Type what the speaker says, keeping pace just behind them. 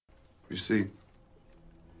You see,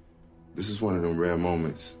 this is one of them rare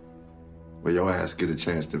moments where your ass get a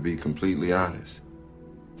chance to be completely honest.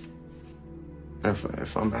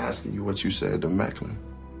 If I'm asking you what you said to Macklin,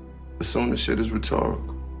 assume the shit is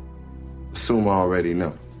rhetorical. Assume I already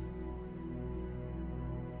know.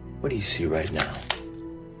 What do you see right now?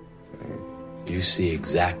 You see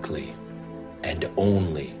exactly and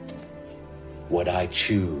only what I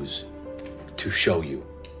choose to show you.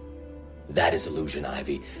 That is illusion,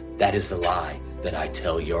 Ivy. That is the lie that I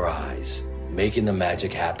tell your eyes. Making the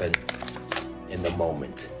magic happen in the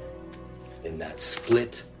moment. In that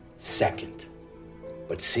split second.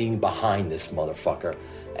 But seeing behind this motherfucker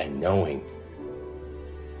and knowing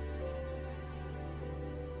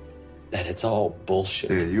that it's all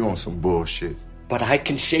bullshit. Yeah, you on some bullshit. But I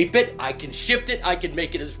can shape it, I can shift it, I can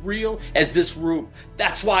make it as real as this room.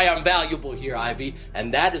 That's why I'm valuable here, Ivy.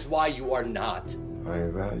 And that is why you are not. I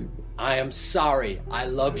ain't valuable. I am sorry. I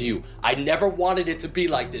love you. I never wanted it to be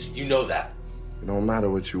like this. You know that. It don't matter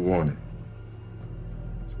what you wanted.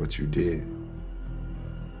 It's what you did.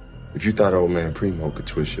 If you thought old man Primo could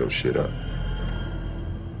twist your shit up,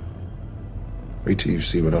 wait till you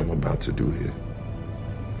see what I'm about to do here.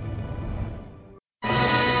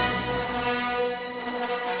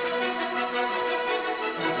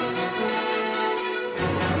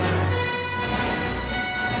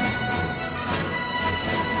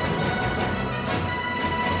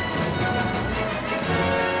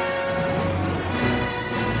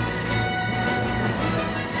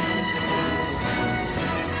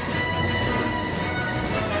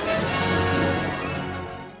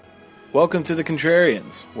 Welcome to The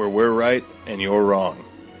Contrarians, where we're right and you're wrong.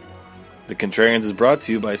 The Contrarians is brought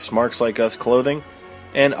to you by Smarks Like Us Clothing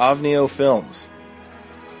and Avnio Films.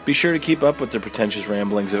 Be sure to keep up with the pretentious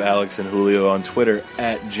ramblings of Alex and Julio on Twitter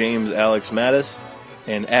at JamesAlexMattis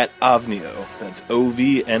and at Avnio, that's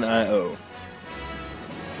OVNIO.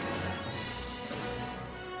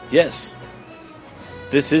 Yes,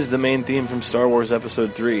 this is the main theme from Star Wars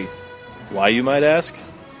Episode 3. Why, you might ask?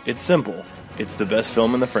 It's simple. It's the best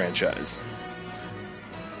film in the franchise.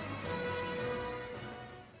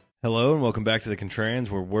 Hello and welcome back to The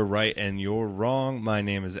Contrarians, where we're right and you're wrong. My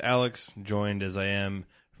name is Alex, joined as I am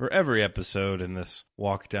for every episode in this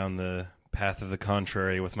walk down the path of the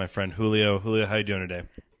contrary with my friend Julio. Julio, how you doing today?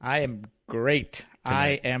 I am great.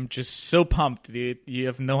 I am just so pumped, dude. You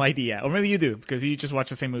have no idea. Or maybe you do, because you just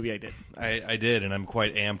watched the same movie I did. I did, and I'm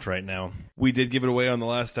quite amped right now. We did give it away on the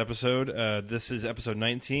last episode. This is episode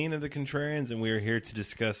 19 of The Contrarians, and we are here to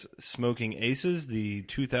discuss Smokin Aces, the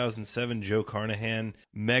 2007 Joe Carnahan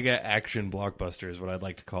mega action blockbuster is what I'd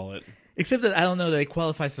like to call it. Except that I don't know that it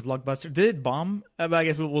qualifies as a blockbuster. Did it bomb? But I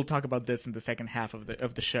guess we'll talk about this in the second half of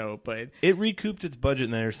the show. But it recouped its budget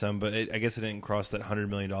in there some, but I guess it didn't cross that $100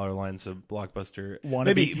 million line. So blockbuster,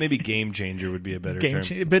 maybe game changer would be a better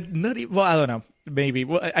term. But not. Well, I don't know. Maybe.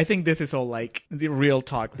 Well, I think this is all like the real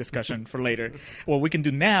talk discussion for later. What we can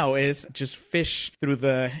do now is just fish through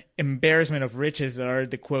the embarrassment of riches are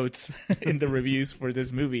the quotes in the reviews for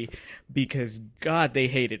this movie, because God, they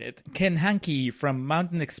hated it. Ken Hankey from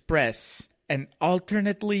Mountain Express, an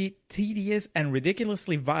alternately tedious and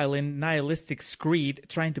ridiculously violent nihilistic screed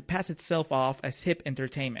trying to pass itself off as hip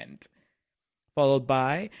entertainment. Followed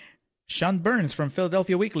by Sean Burns from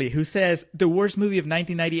Philadelphia Weekly, who says, the worst movie of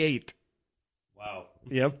 1998. Wow.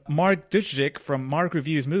 Yep. Mark Dushik from Mark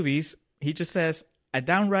Reviews Movies, he just says, a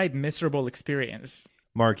downright miserable experience.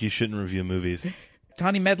 Mark, you shouldn't review movies.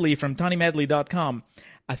 Tony Medley from TonyMedley.com,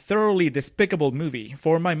 a thoroughly despicable movie.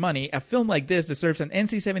 For my money, a film like this deserves an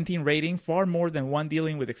NC-17 rating, far more than one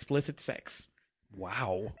dealing with explicit sex.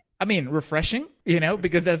 Wow. I mean, refreshing,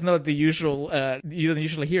 because that's not the usual, you don't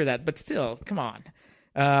usually hear that, but still, come on.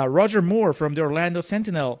 Roger Moore from the Orlando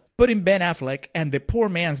Sentinel, putting Ben Affleck and the poor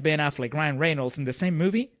man's Ben Affleck, Ryan Reynolds, in the same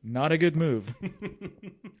movie, not a good move.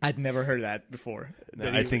 I'd never heard that before.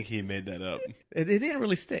 No, I think he made that up. It didn't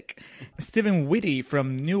really stick. Stephen Whitty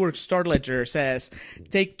from Newark Star Ledger says,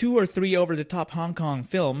 take 2 or 3 over-the-top Hong Kong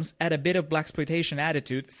films, add a bit of blaxploitation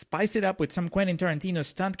attitude, spice it up with some Quentin Tarantino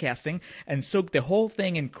stunt casting, and soak the whole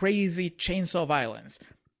thing in crazy chainsaw violence.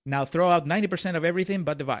 Now throw out 90% of everything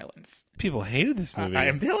but the violence. People hated this movie. I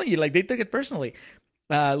am telling you, they took it personally.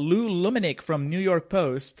 Lou Luminick from New York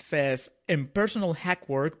Post says, impersonal hack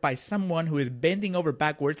work by someone who is bending over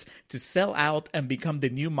backwards to sell out and become the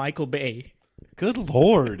new Michael Bay. Good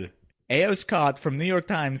Lord. A.O. Scott from New York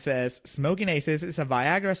Times says, Smokin Aces is a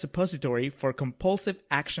Viagra suppository for compulsive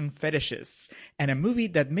action fetishists, and a movie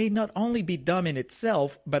that may not only be dumb in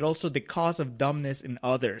itself, but also the cause of dumbness in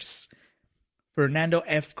others. Fernando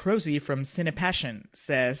F. Croce from Cinepassion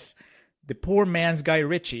says, the poor man's Guy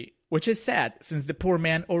Ritchie, which is sad since the poor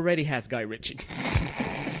man already has Guy Ritchie.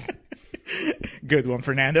 Good one,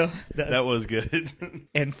 Fernando. That was good.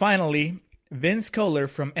 And finally, Vince Kohler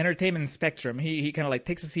from Entertainment Spectrum, he kind of like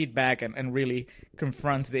takes a seat back and really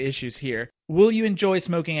confronts the issues here. Will you enjoy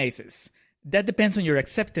Smoking Aces? That depends on your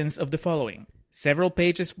acceptance of the following. Several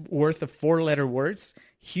pages worth of 4-letter words,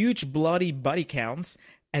 huge bloody body counts,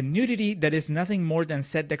 and nudity that is nothing more than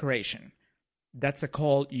set decoration. That's a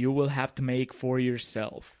call you will have to make for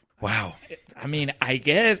yourself. Wow. I mean, I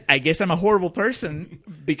guess I'm a horrible person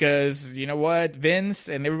because, you know what, Vince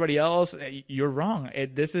and everybody else, you're wrong.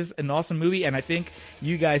 This is an awesome movie, and I think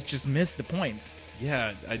you guys just missed the point.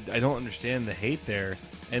 Yeah, I don't understand the hate there.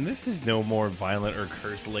 And this is no more violent or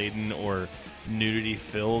curse-laden or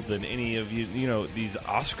nudity-filled than any of these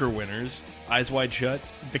Oscar winners. Eyes Wide Shut.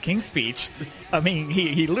 The King's Speech. I mean,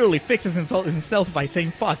 he literally fixes himself by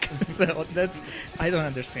saying fuck. So I don't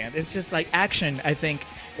understand. It's just like action, I think,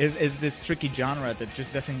 is this tricky genre that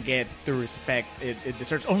just doesn't get the respect it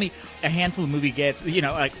deserves. Only a handful of movie gets,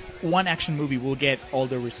 like one action movie will get all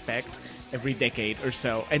the respect every decade or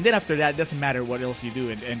so, and then after that, it doesn't matter what else you do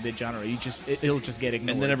in the genre. It'll just get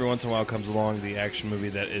ignored. And then every once in a while comes along the action movie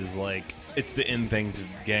that is like it's the in thing to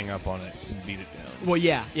gang up on it and beat it down. Well,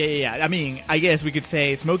 yeah. I mean, I guess we could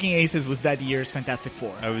say Smoking Aces was that year's Fantastic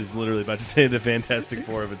Four. I was literally about to say the Fantastic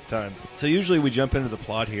Four of its time. So usually we jump into the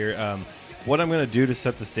plot here. What I'm going to do to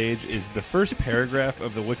set the stage is the first paragraph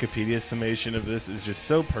of the Wikipedia summation of this is just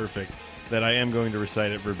so perfect that I am going to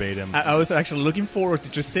recite it verbatim. I was actually looking forward to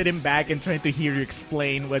just sitting back and trying to hear you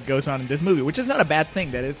explain what goes on in this movie, which is not a bad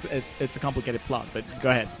thing. That it's a complicated plot, but go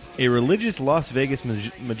ahead. A religious Las Vegas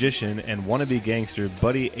magician and wannabe gangster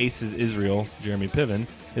Buddy Aces Israel, Jeremy Piven,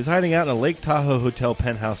 is hiding out in a Lake Tahoe hotel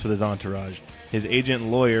penthouse with his entourage. His agent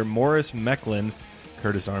and lawyer, Morris Mecklin,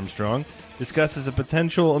 Curtis Armstrong, discusses a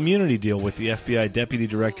potential immunity deal with the FBI Deputy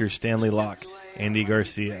Director Stanley Locke, Andy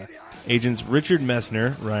Garcia. Agents Richard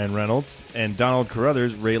Messner, Ryan Reynolds, and Donald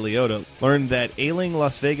Carruthers, Ray Liotta, learned that ailing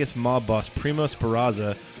Las Vegas mob boss Primo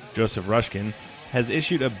Peraza, Joseph Rushkin, has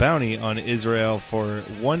issued a bounty on Israel for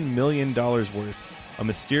 $1 million worth. A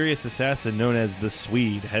mysterious assassin known as the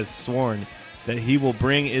Swede has sworn that he will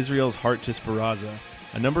bring Israel's heart to Peraza.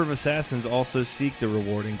 A number of assassins also seek the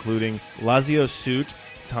reward, including Lazio Soot,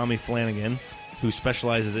 Tommy Flanagan, who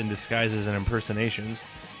specializes in disguises and impersonations,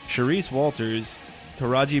 Charisse Walters,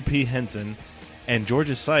 Taraji P. Henson, and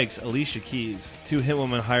Georgia Sykes, Alicia Keys, two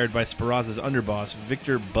hitwomen hired by Peraza's underboss,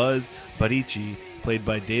 Victor Buzz Barici, played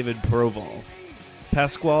by David Proval.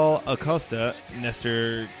 Pasquale Acosta,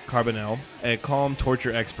 Nestor Carbonell, a calm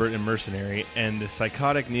torture expert and mercenary, and the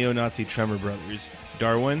psychotic neo-Nazi Tremor brothers,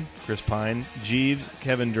 Darwin, Chris Pine, Jeeves,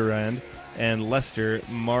 Kevin Durand, and Lester,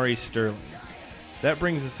 Maury Sterling. That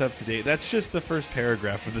brings us up to date. That's just the first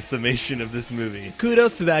paragraph of the summation of this movie.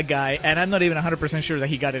 Kudos to that guy, and I'm not even 100% sure that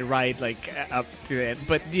he got it right, up to it.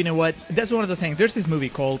 But you know what? That's one of the things. There's this movie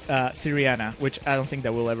called Syriana, which I don't think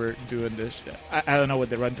that we'll ever do in this. I don't know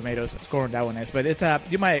what the Rotten Tomatoes score on that one is, but it's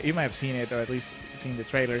you might have seen it, or at least seen the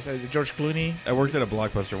trailers. George Clooney. I worked at a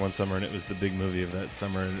Blockbuster one summer, and it was the big movie of that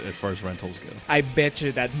summer as far as rentals go. I bet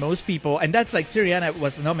you that most people, and that's like Syriana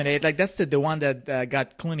was nominated. Like that's the one that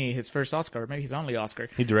got Clooney his first Oscar, or maybe his only Oscar.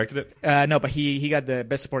 He directed it? No, but he got the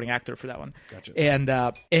Best Supporting Actor for that one. Gotcha. And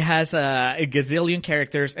it has a gazillion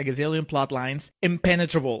characters, a gazillion plot lines,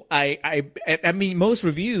 impenetrable. I mean, most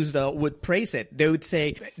reviews though would praise it. They would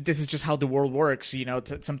say this is just how the world works.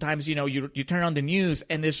 Sometimes you turn on the news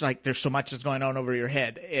and there's so much that's going on over your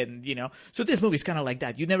head, and so this movie's kind of like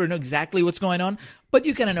that. You never know exactly what's going on, but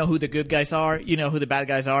you kind of know who the good guys are. You know who the bad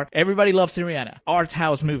guys are. Everybody loves Syriana. Art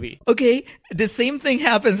house movie. Okay, the same thing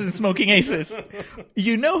happens in Smoking Aces.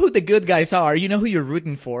 You know who the good guys are. You know who you're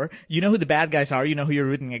rooting for. You know who the bad guys are. You know who you're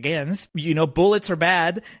rooting against. Bullets are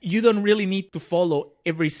bad. You don't really need to follow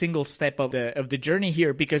every single step of the journey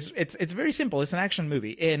here because it's very simple. It's an action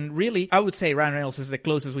movie. And really, I would say Ryan Reynolds is the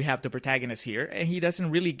closest we have to protagonist here. And he doesn't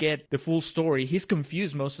really get the full story. He's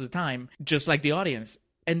confused most of the time, just like the audience.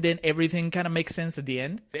 And then everything kind of makes sense at the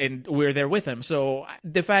end. And we're there with him. So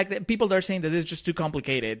the fact that people are saying that it's just too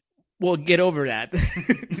complicated, well, get over that.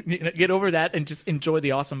 Get over that and just enjoy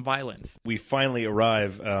the awesome violence. We finally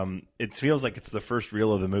arrive. It feels like it's the first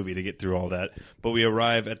reel of the movie to get through all that. But we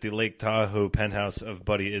arrive at the Lake Tahoe penthouse of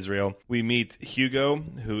Buddy Israel. We meet Hugo,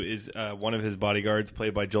 who is one of his bodyguards,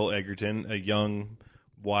 played by Joel Edgerton, a young,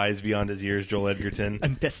 wise beyond his years Joel Edgerton.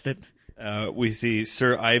 Untested. We see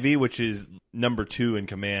Sir Ivy, which is number 2 in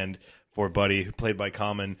command for Buddy, played by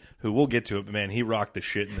Common, who we'll get to it, but man, he rocked the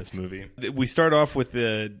shit in this movie. We start off with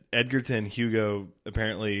the Edgerton Hugo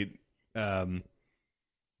apparently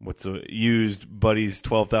used Buddy's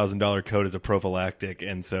 $12,000 coat as a prophylactic,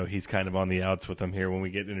 and so he's kind of on the outs with him here when we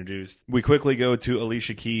get introduced. We quickly go to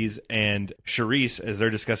Alicia Keys and Charisse as they're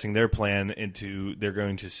discussing their plan they're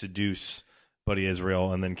going to seduce Buddy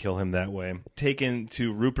Israel and then kill him that way. Taken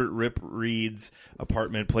to Rupert Rip Reed's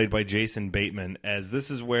apartment, played by Jason Bateman, as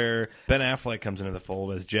this is where Ben Affleck comes into the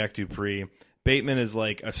fold as Jack Dupree. Bateman is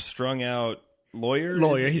like a strung out lawyer.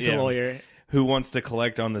 He's a lawyer. Who wants to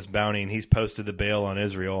collect on this bounty, and he's posted the bail on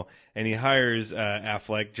Israel. And he hires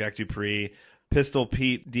Affleck, Jack Dupree, Pistol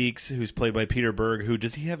Pete Deeks, who's played by Peter Berg,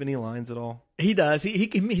 does he have any lines at all? He does.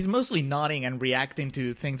 He's mostly nodding and reacting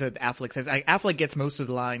to things that Affleck says. Affleck gets most of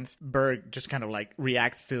the lines. Berg just kind of like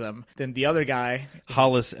reacts to them. Then the other guy...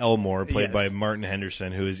 Hollis Elmore, played by Martin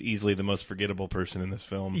Henderson, who is easily the most forgettable person in this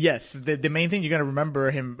film. Yes. The main thing you're going to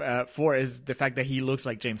remember him for is the fact that he looks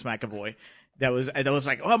like James McAvoy. That was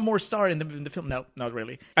like, oh, more star in the film. No, not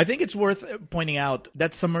really. I think it's worth pointing out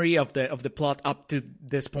that summary of the plot up to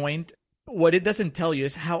this point. What it doesn't tell you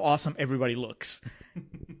is how awesome everybody looks,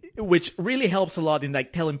 which really helps a lot in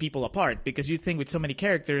like telling people apart. Because you think with so many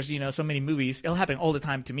characters, so many movies, it'll happen all the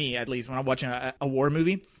time to me, at least when I'm watching a war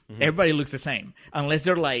movie. Everybody looks the same unless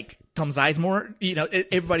they're like Tom Sizemore.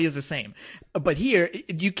 Everybody is the same. But here,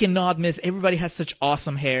 you cannot miss. Everybody has such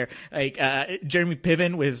awesome hair. Like Jeremy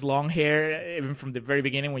Piven with his long hair, even from the very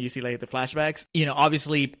beginning when you see like the flashbacks.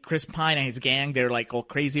 Obviously Chris Pine and his gang, they're like all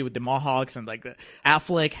crazy with the mohawks, and like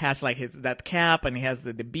Affleck has like that cap and he has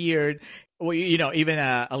the beard. Well, even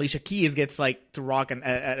Alicia Keys gets like to rock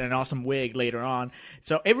an awesome wig later on.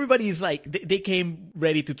 So everybody's like, they came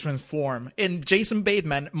ready to transform. And Jason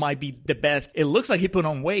Bateman might be the best. It looks like he put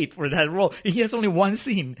on weight for that role. He has only one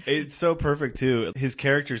scene. It's so perfect too. His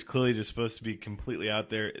character's clearly just supposed to be completely out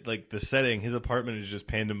there. Like the setting, his apartment is just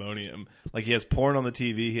pandemonium. Like he has porn on the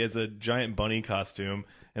TV. He has a giant bunny costume.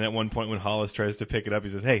 And at one point when Hollis tries to pick it up, he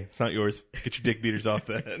says, hey, it's not yours. Get your dick beaters off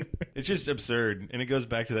that. It's just absurd. And it goes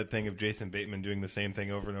back to that thing of Jason Bateman doing the same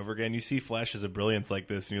thing over and over again. You see flashes of brilliance like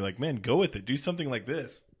this, and you're like, man, go with it. Do something like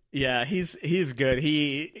this. Yeah, he's good.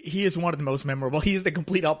 He is one of the most memorable. He's the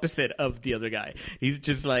complete opposite of the other guy. He's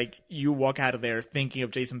just like, you walk out of there thinking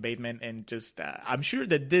of Jason Bateman, and just I'm sure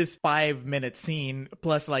that this 5-minute scene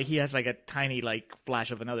plus like he has like a tiny like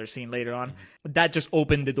flash of another scene later on, that just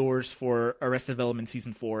opened the doors for Arrested Development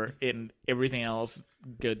season 4 and everything else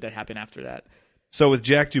good that happened after that. So with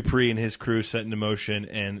Jack Dupree and his crew set into motion,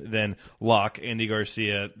 and then Locke, Andy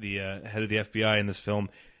Garcia, the head of the FBI in this film,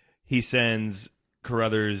 he sends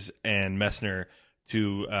Carruthers and Messner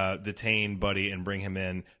to detain Buddy and bring him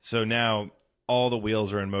in. So now all the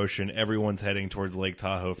wheels are in motion. Everyone's heading towards Lake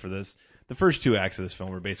Tahoe for this. The first 2 acts of this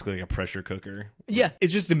film are basically like a pressure cooker. Yeah,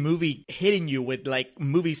 it's just the movie hitting you with like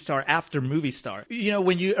movie star after movie star.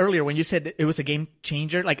 When you said that it was a game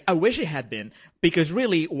changer, like I wish it had been, because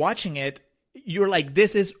really watching it, you're like,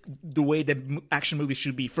 this is the way that action movies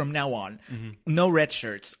should be from now on. No red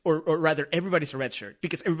shirts, or rather everybody's a red shirt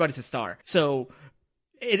because everybody's a star. So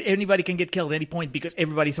anybody can get killed at any point because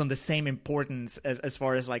everybody's on the same importance as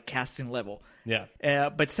far as like casting level. Yeah.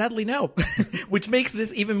 But sadly, no, which makes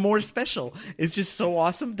this even more special. It's just so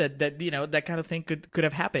awesome that that kind of thing could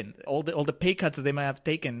have happened. All the pay cuts that they might have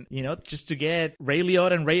taken, just to get Ray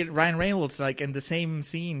Liotta and Ryan Reynolds like in the same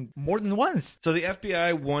scene more than once. So the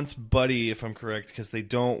FBI wants Buddy, if I'm correct, because they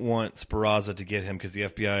don't want Sparaza to get him, because the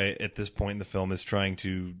FBI at this point in the film is trying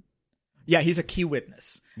to... Yeah, he's a key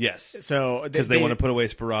witness. Yes. So because they want to put away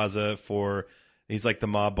Sparaza for... He's like the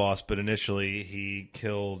mob boss, but initially he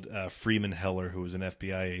killed Freeman Heller, who was an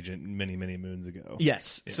FBI agent many, many moons ago.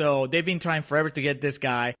 Yes. Yeah. So they've been trying forever to get this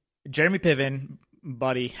guy, Jeremy Piven,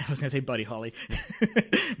 Buddy. I was going to say Buddy Holly.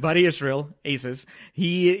 Buddy Israel, Aces.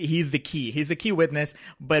 He's the key. He's the key witness.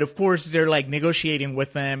 But of course, they're like negotiating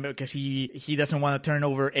with them because he doesn't want to turn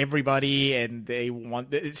over everybody, and they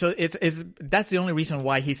want. So that's the only reason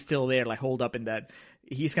why he's still there, like holed up in that.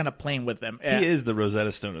 He's kind of playing with them. He is the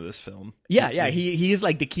Rosetta Stone of this film. Yeah. He is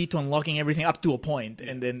like the key to unlocking everything up to a point,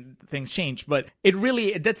 and then things change. But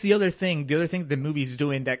that's the other thing. The other thing the movie's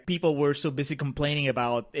doing that people were so busy complaining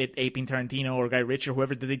about it aping Tarantino or Guy Ritchie or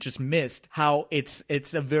whoever, that they just missed how it's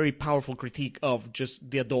a very powerful critique of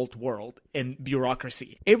just the adult world and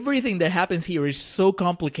bureaucracy. Everything that happens here is so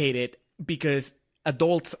complicated because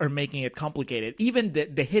adults are making it complicated. Even the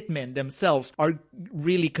hitmen themselves are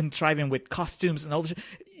really contriving with costumes and all this.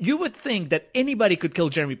 You would think that anybody could kill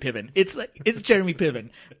Jeremy Piven. It's Jeremy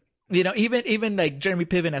Piven. Even like Jeremy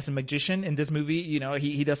Piven as a magician in this movie,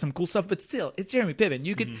 he does some cool stuff, but still, it's Jeremy Piven.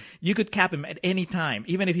 You could cap him at any time,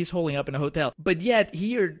 even if he's holding up in a hotel. But yet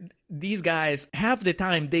here, these guys, half the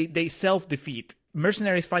time, they self-defeat.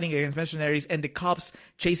 Mercenaries fighting against mercenaries, and the cops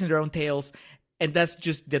chasing their own tails. and that's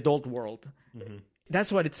just the adult world.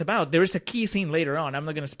 That's what it's about. There is a key scene later on. I'm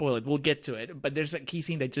not going to spoil it. We'll get to it. But there's a key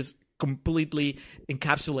scene that just completely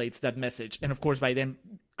encapsulates that message. And of course, by then,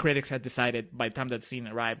 critics had decided, by the time that scene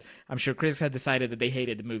arrived, I'm sure critics had decided that they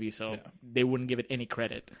hated the movie, so they wouldn't give it any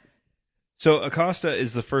credit. So Acosta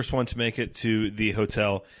is the first one to make it to the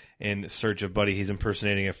hotel in search of Buddy. He's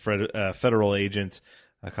impersonating a federal agent.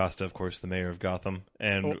 Acosta, of course, the mayor of Gotham.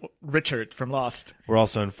 And Richard from Lost. We're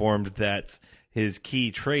also informed that his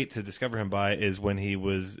key trait to discover him by is when he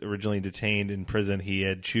was originally detained in prison, he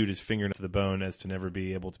had chewed his finger to the bone as to never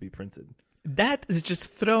be able to be printed. That is just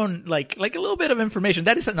thrown like a little bit of information.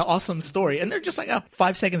 That is an awesome story. And they're just like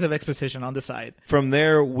 5 seconds of exposition on the side. From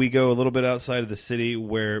there, we go a little bit outside of the city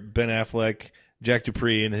where Ben Affleck, Jack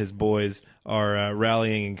Dupree, and his boys are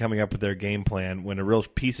rallying and coming up with their game plan when a real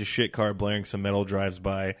piece of shit car blaring some metal drives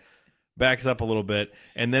by, backs up a little bit,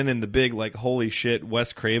 and then in the big, like, holy shit,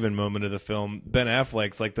 Wes Craven moment of the film, Ben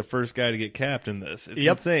Affleck's like the first guy to get capped in this. It's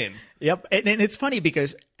insane. Yep. And it's funny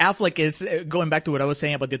because Affleck is, going back to what I was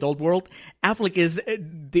saying about the adult world, Affleck is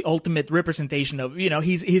the ultimate representation of,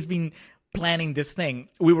 he's been planning this thing.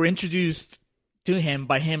 We were introduced to him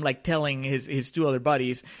by him, like, telling his two other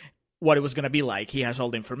buddies what it was going to be like. He has all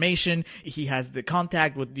the information. He has the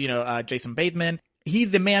contact with, Jason Bateman.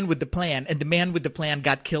 He's the man with the plan, and the man with the plan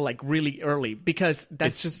got killed like really early because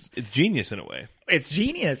it's genius in a way. It's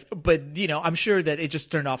genius, but I'm sure that it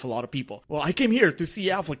just turned off a lot of people. Well, I came here to see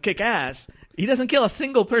Affleck kick ass. He doesn't kill a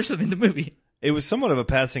single person in the movie. It was somewhat of a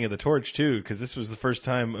passing of the torch too, because this was the first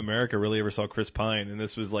time America really ever saw Chris Pine, and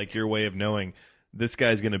this was like your way of knowing this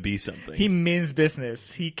guy's going to be something. He means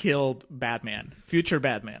business. He killed Batman, future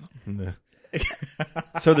Batman.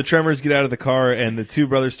 So the Tremors get out of the car, and the two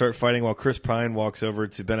brothers start fighting while Chris Pine walks over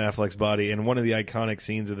to Ben Affleck's body. And one of the iconic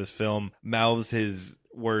scenes of this film mouths his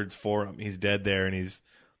words for him. He's dead there, and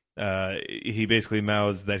he basically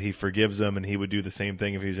mouths that he forgives him, and he would do the same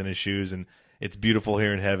thing if he was in his shoes. And it's beautiful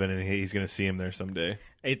here in heaven, and he's going to see him there someday.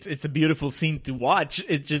 It's a beautiful scene to watch.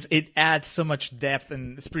 It adds so much depth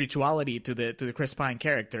and spirituality to the Chris Pine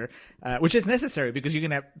character, which is necessary because you're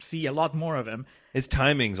gonna see a lot more of him. His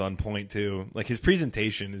timing's on point too. Like his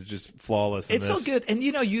presentation is just flawless. It's so good, and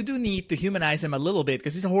you do need to humanize him a little bit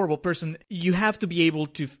because he's a horrible person. You have to be able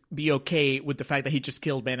to be okay with the fact that he just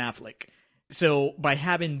killed Ben Affleck. So by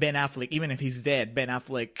having Ben Affleck, even if he's dead, Ben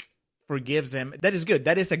Affleck forgives him. That is good.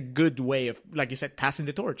 That is a good way of, like you said, passing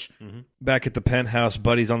the torch. Mm-hmm. Back at the penthouse,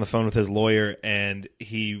 Buddy's on the phone with his lawyer, and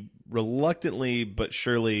he reluctantly but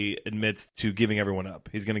surely admits to giving everyone up.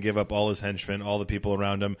 He's going to give up all his henchmen, all the people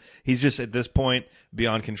around him. He's just, at this point,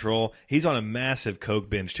 beyond control. He's on a massive coke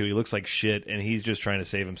binge, too. He looks like shit, and he's just trying to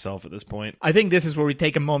save himself at this point. I think this is where we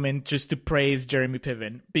take a moment just to praise Jeremy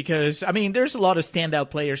Piven, because, there's a lot of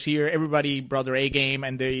standout players here. Everybody brought their A-game,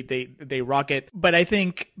 and they rock it. But I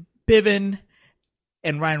think Piven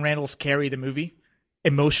and Ryan Reynolds carry the movie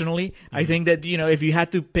emotionally. Mm-hmm. I think that, if you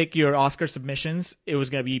had to pick your Oscar submissions, it was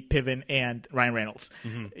going to be Piven and Ryan Reynolds.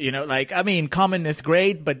 Mm-hmm. Common is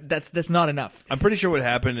great, but that's not enough. I'm pretty sure what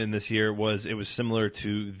happened in this year was similar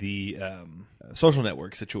to the Social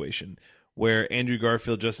Network situation, where Andrew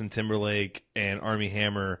Garfield, Justin Timberlake, and Armie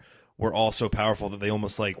Hammer were all so powerful that they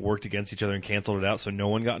almost worked against each other and canceled it out, so no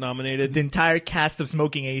one got nominated. The entire cast of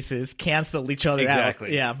Smoking Aces canceled each other out.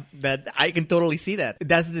 Exactly. Yeah, that I can totally see that.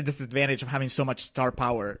 That's the disadvantage of having so much star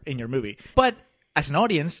power in your movie. But as an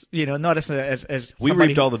audience, not as we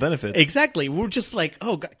reaped all the benefits. Exactly. We're just like,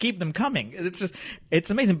 oh, God, keep them coming. It's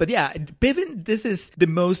amazing. But yeah, Piven, this is the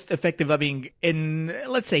most effective.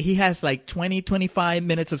 Let's say he has 20, 25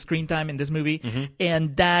 minutes of screen time in this movie. Mm-hmm.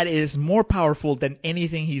 And that is more powerful than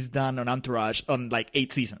anything he's done on Entourage on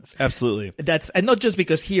 8 seasons. Absolutely. And not just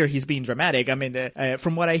because here he's being dramatic.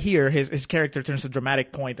 From what I hear, his character turns a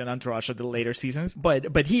dramatic point in Entourage of the later seasons.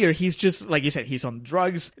 But here he's just, like you said, he's on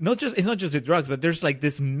drugs. It's not just the drugs, but there's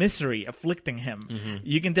this misery afflicting him. Mm-hmm.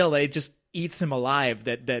 You can tell that it just eats him alive,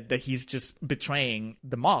 that he's just betraying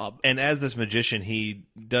the mob. And as this magician, he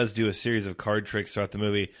does do a series of card tricks throughout the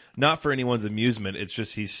movie, not for anyone's amusement. It's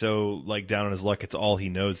just he's so down on his luck. It's all he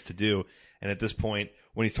knows to do. And at this point,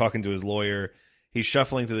 when he's talking to his lawyer, he's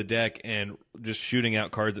shuffling through the deck and just shooting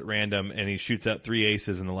out cards at random, and he shoots out 3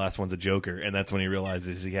 aces, and the last one's a joker, and that's when he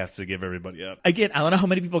realizes he has to give everybody up. Again, I don't know how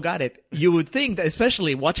many people got it. You would think that,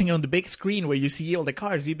 especially watching it on the big screen where you see all the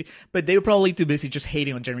cards, but they were probably too busy just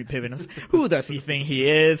hating on Jeremy Piven. Who does he think he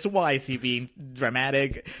is? Why is he being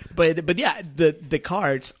dramatic? But yeah, the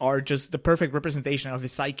cards are just the perfect representation of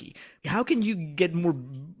his psyche. How can you get more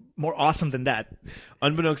awesome than that?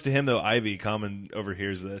 Unbeknownst to him, though, Ivy Common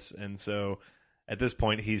overhears this, and so at this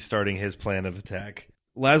point, he's starting his plan of attack.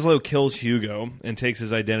 Laszlo kills Hugo and takes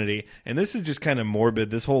his identity. And this is just kind of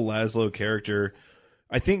morbid. This whole Laszlo character,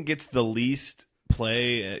 I think, gets the least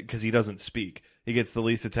play because he doesn't speak. He gets the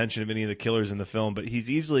least attention of any of the killers in the film, but he's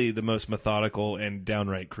easily the most methodical and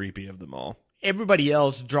downright creepy of them all. Everybody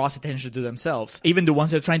else draws attention to themselves. Even the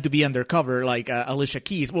ones that are trying to be undercover, like Alicia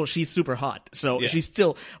Keys. Well, she's super hot, so she's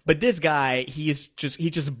still. But this guy, he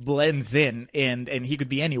just blends in, and he could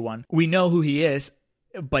be anyone. We know who he is,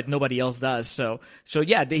 but nobody else does. So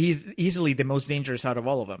yeah, he's easily the most dangerous out of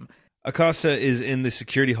all of them. Acosta is in the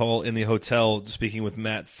security hall in the hotel, speaking with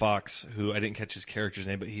Matt Fox, who I didn't catch his character's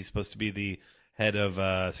name, but he's supposed to be the head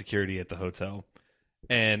of security at the hotel.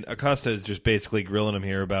 And Acosta is just basically grilling him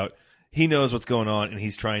here about. He knows what's going on, and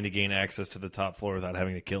he's trying to gain access to the top floor without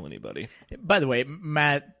having to kill anybody. By the way,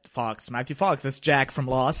 Matthew Fox, that's Jack from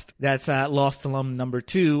Lost. That's Lost alum number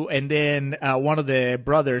 2. And then one of the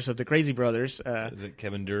brothers of the Crazy Brothers. Is it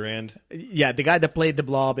Kevin Durand? Yeah, the guy that played the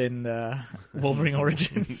Blob in Wolverine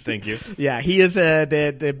Origins. Thank you. Yeah, he is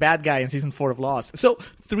the bad guy in season 4 of Lost. So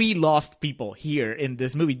 3 lost people here in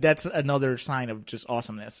this movie. That's another sign of just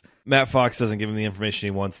awesomeness. Matt Fox doesn't give him the information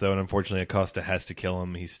he wants, though, and unfortunately Acosta has to kill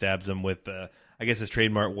him. He stabs him with, I guess his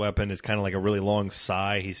trademark weapon is kind of like a really long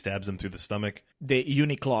sai. He stabs him through the stomach. The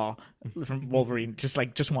Uniclaw from Wolverine, just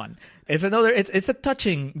one. It's another. It's a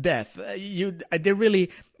touching death. They really.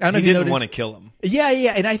 I don't know if you didn't want to kill him. Yeah,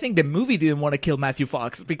 and I think the movie didn't want to kill Matthew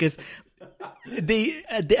Fox because they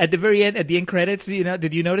at the very end, at the end credits,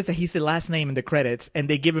 did you notice that he's the last name in the credits, and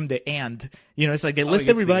they give him the and. It's like they list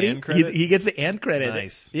everybody. He gets the and credit.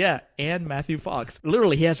 Nice. Yeah, and Matthew Fox.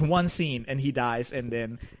 Literally, he has one scene and he dies, and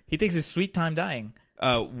then he takes his sweet time dying.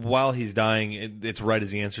 While he's dying, it's right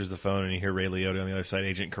as he answers the phone, and you hear Ray Liotta on the other side.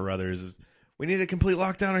 Agent Carruthers is, "We need a complete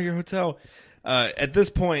lockdown on your hotel." At this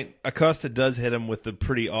point, Acosta does hit him with the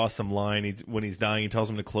pretty awesome line. When he's dying, he tells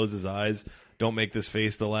him to close his eyes. Don't make this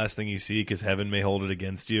face the last thing you see, because heaven may hold it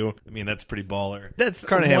against you. I mean, that's pretty baller. That's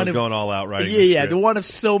Carnahan was going all out writing. Yeah, the one of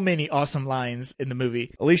so many awesome lines in the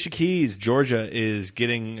movie. Alicia Keys, Georgia, is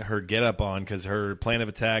getting her get up on because her plan of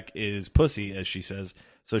attack is pussy, as she says.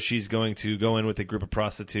 So she's going to go in with a group of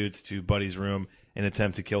prostitutes to Buddy's room and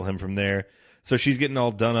attempt to kill him from there. So she's getting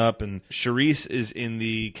all done up, and Charisse is in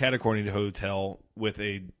the Catacorny Hotel with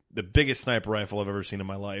the biggest sniper rifle I've ever seen in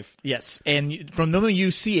my life. Yes, and from the moment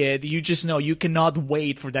you see it, you just know you cannot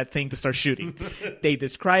wait for that thing to start shooting. They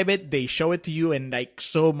describe it, they show it to you in like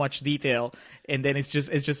so much detail, and then it's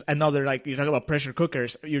just another, like, you talk about pressure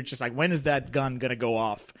cookers. You're just like, when is that gun gonna go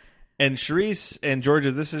off? And Charisse and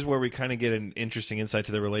Georgia, this is where we kind of get an interesting insight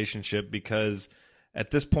to their relationship, because at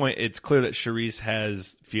this point, it's clear that Charisse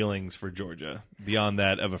has feelings for Georgia beyond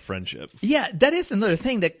that of a friendship. Yeah, that is another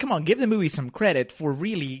thing that, come on, give the movie some credit for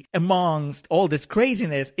really, amongst all this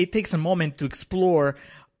craziness, it takes a moment to explore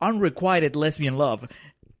unrequited lesbian love.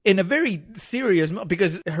 In a very serious,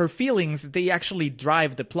 because her feelings, they actually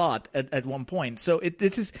drive the plot at one point. So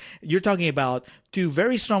you're talking about 2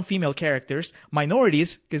 very strong female characters,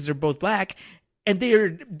 minorities, because they're both black, and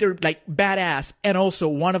they're like badass, and also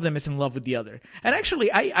one of them is in love with the other. And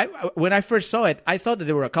actually, I when I first saw it, I thought that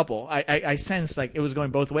they were a couple. I sensed like it was going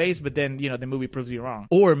both ways, but then the movie proves you wrong.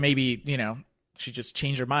 Or maybe she just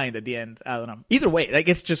changed her mind at the end. I don't know. Either way, like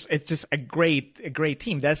it's just a great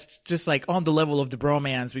team. That's just like on the level of the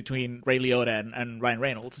bromance between Ray Liotta and Ryan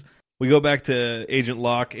Reynolds. We go back to Agent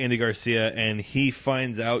Locke, Andy Garcia, and he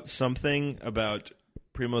finds out something about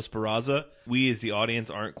Primo Speraza. We as the audience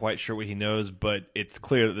aren't quite sure what he knows, but it's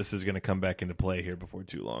clear that this is going to come back into play here before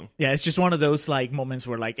too long. Yeah, it's just one of those like moments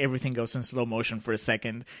where like everything goes in slow motion for a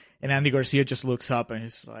second, and Andy Garcia just looks up and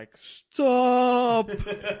he's like, "Stop!"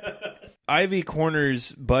 Ivy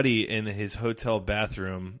corners Buddy in his hotel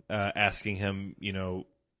bathroom, asking him, "You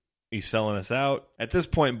selling us out?" At this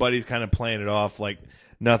point, Buddy's kind of playing it off like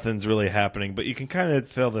nothing's really happening, but you can kind of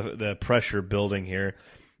feel the pressure building here.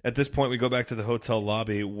 At this point, we go back to the hotel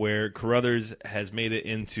lobby where Carruthers has made it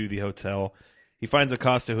into the hotel. He finds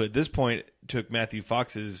Acosta, who at this point took Matthew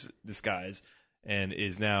Fox's disguise and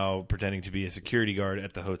is now pretending to be a security guard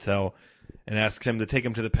at the hotel, and asks him to take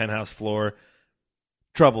him to the penthouse floor.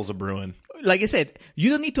 Trouble's a brewing. Like I said, you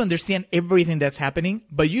don't need to understand everything that's happening,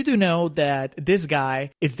 but you do know that this guy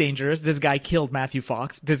is dangerous. This guy killed Matthew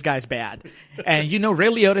Fox. This guy's bad. And Ray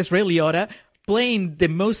Liotta is Ray Liotta, playing the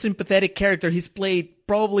most sympathetic character he's played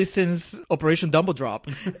probably since Operation Dumbo Drop.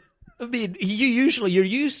 I mean, you're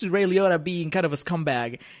used to Ray Liotta being kind of a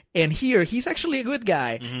scumbag, and here he's actually a good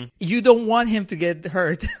guy. Mm-hmm. You don't want him to get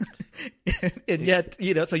hurt, and yet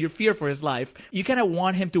so you fear for his life. You kind of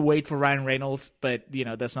want him to wait for Ryan Reynolds, but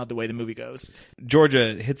that's not the way the movie goes.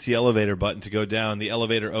 Georgia hits the elevator button to go down. The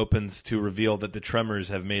elevator opens to reveal that the Tremors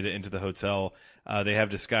have made it into the hotel. They have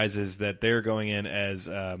disguises that they're going in as.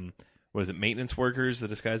 What is it, maintenance workers, the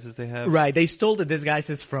disguises they have? Right, they stole the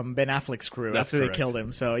disguises from Ben Affleck's crew That's after correct. they killed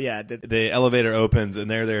him. So, yeah. The elevator opens,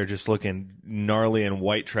 and they're there just looking gnarly and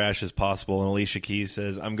white trash as possible, and Alicia Keys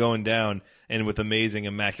says, I'm going down, and with amazing,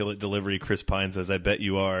 immaculate delivery, Chris Pine says, I bet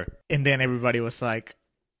you are. And then everybody was like,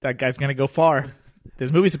 that guy's going to go far.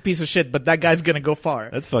 This movie's a piece of shit, but that guy's going to go far.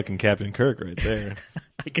 That's fucking Captain Kirk right there.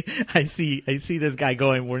 I see this guy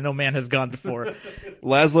going where no man has gone before.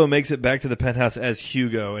 Laszlo makes it back to the penthouse as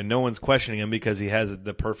Hugo, and no one's questioning him because he has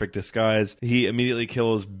the perfect disguise. He immediately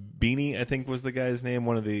kills Beanie, I think was the guy's name,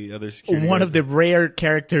 one of the other security One guards. of the rare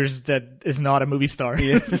characters that is not a movie star.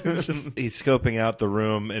 He's scoping out the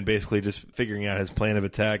room and basically just figuring out his plan of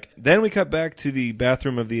attack. Then we cut back to the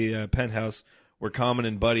bathroom of the penthouse where Common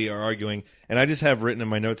and Buddy are arguing. And I just have written in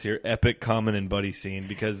my notes here, epic Common and Buddy scene,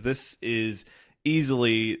 because this is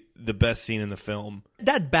easily the best scene in the film.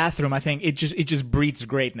 That bathroom, I think, it just breeds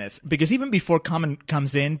greatness, because even before Common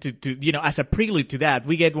comes in to as a prelude to that,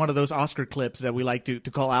 we get one of those Oscar clips that we like to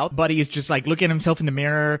call out. Buddy is just like looking at himself in the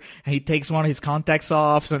mirror, and he takes one of his contacts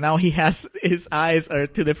off, so now he has his eyes are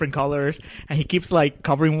two different colors, and he keeps like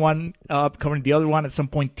covering one up, covering the other one. At some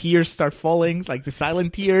point, tears start falling, like the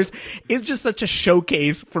silent tears. It's just such a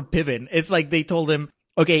showcase for Piven. It's like they told him,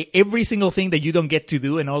 okay, every single thing that you don't get to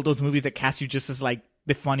do in all those movies that cast you just as like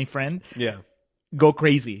the funny friend. Yeah. Go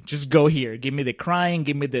crazy. Just go here. Give me the crying.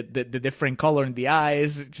 Give me the different color in the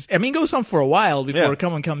eyes. It goes on for a while before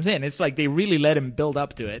Common comes in. It's like they really let him build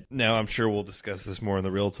up to it. Now, I'm sure we'll discuss this more in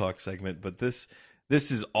the Real Talk segment, but this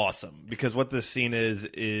is awesome, because what this scene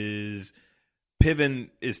is Piven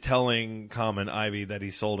is telling Common Ivy that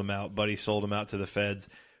he sold him out, Buddy sold him out to the feds,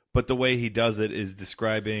 but the way he does it is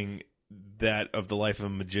describing that of the life of a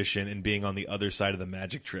magician and being on the other side of the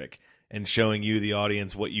magic trick and showing you, the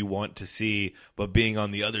audience, what you want to see, but being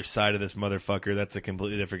on the other side of this motherfucker, that's a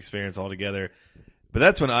completely different experience altogether. But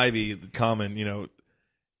that's when Ivy, Common,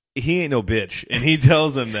 he ain't no bitch, and he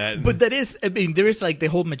tells him that. But there is like the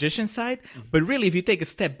whole magician side, but really, if you take a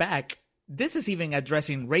step back, this is even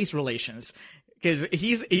addressing race relations, because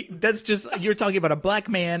that's just, you're talking about a black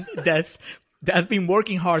man that's been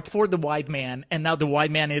working hard for the white man, and now the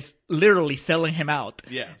white man is literally selling him out.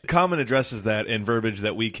 Yeah. Common addresses that in verbiage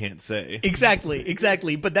that we can't say.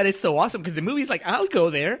 Exactly. But that is so awesome, because the movie's like, I'll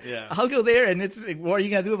go there. Yeah. I'll go there, and it's like, what are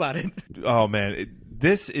you going to do about it? Oh, man.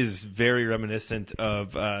 This is very reminiscent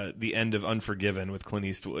of the end of Unforgiven with Clint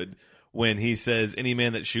Eastwood, when he says, any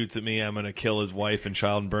man that shoots at me, I'm going to kill his wife and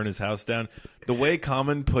child and burn his house down. The way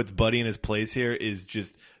Common puts Buddy in his place here is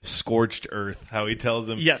just scorched earth, how he tells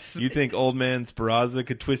him, yes, you think old man Speraza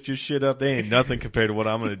could twist your shit up? They ain't nothing compared to what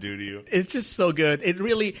I'm going to do to you. It's just so good. It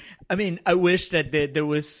really, I wish that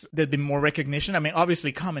there'd been more recognition.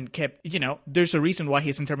 Obviously Common kept, there's a reason why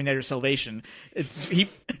he's in Terminator Salvation.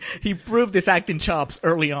 He proved his acting chops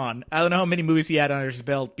early on. I don't know how many movies he had under his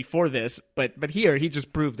belt before this, but here he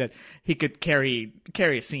just proved that he could carry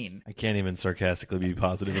a scene. I can't even sarcastically be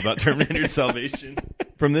positive about Terminator Salvation.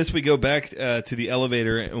 From this, we go back to the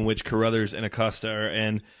elevator in which Carruthers and Acosta are,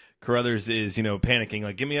 and Carruthers is, panicking,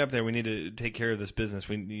 like, get me up there. We need to take care of this business.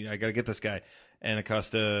 I got to get this guy. And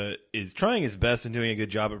Acosta is trying his best and doing a good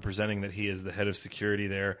job at presenting that he is the head of security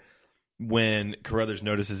there, when Carruthers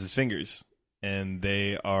notices his fingers. And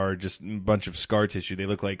they are just a bunch of scar tissue. They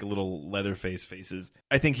look like little Leatherface faces.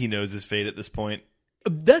 I think he knows his fate at this point.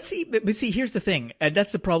 But see, here's the thing. And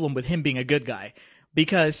that's the problem with him being a good guy.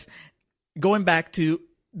 Because going back to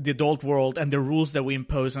the adult world and the rules that we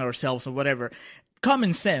impose on ourselves or whatever,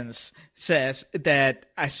 common sense says that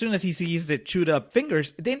as soon as he sees the chewed up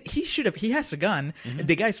fingers, then he has a gun, and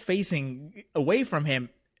the guy's facing away from him.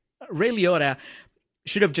 Ray Liotta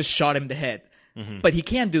should have just shot him in the head. But he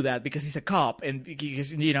can't do that because he's a cop, and he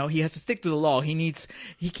has to stick to the law. He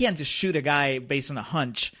can't just shoot a guy based on a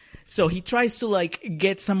hunch. So he tries to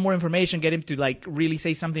get some more information, get him to really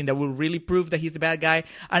say something that will really prove that he's a bad guy.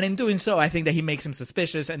 And in doing so, I think that he makes him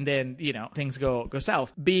suspicious, and then, things go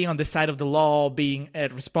south. Being on the side of the law, being a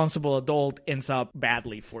responsible adult ends up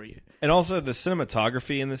badly for you. And also the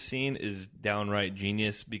cinematography in this scene is downright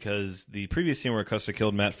genius, because the previous scene where Acosta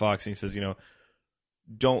killed Matt Fox, and he says,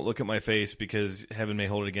 don't look at my face because heaven may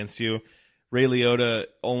hold it against you. Ray Liotta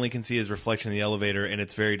only can see his reflection in the elevator, and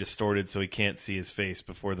it's very distorted, so he can't see his face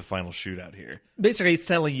before the final shootout here. Basically, it's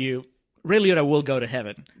telling you, Ray Liotta will go to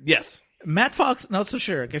heaven. Yes. Matt Fox, not so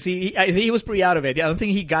sure, because he was pretty out of it. I don't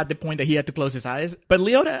think he got the point that he had to close his eyes. But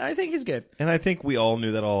Liotta, I think he's good. And I think we all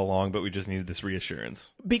knew that all along, but we just needed this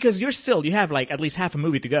reassurance. Because you have like at least half a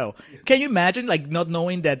movie to go. Can you imagine like not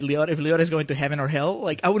knowing that if Liotta is going to heaven or hell?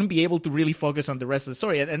 Like I wouldn't be able to really focus on the rest of the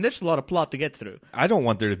story. And there's a lot of plot to get through. I don't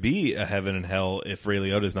want there to be a heaven and hell if Ray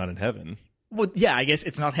Liotta's not in heaven. Well, yeah, I guess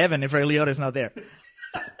it's not heaven if Ray Liotta is not there.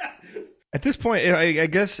 At this point, I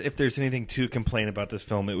guess if there's anything to complain about this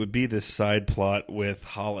film, it would be this side plot with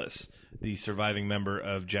Hollis, the surviving member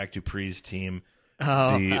of Jack Dupree's team.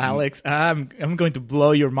 Oh, Alex, I'm going to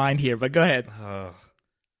blow your mind here, but go ahead.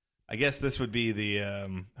 I guess this would be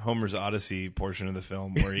the Homer's Odyssey portion of the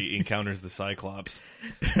film where he encounters the Cyclops.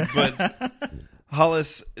 But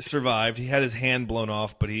Hollis survived. He had his hand blown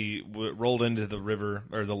off, but he rolled into the river,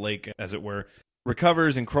 or the lake, as it were.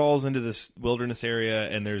 Recovers and crawls into this wilderness area,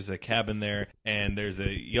 and there's a cabin there, and there's a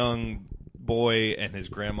young boy and his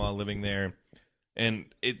grandma living there, and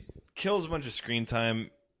it kills a bunch of screen time.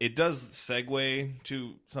 It does segue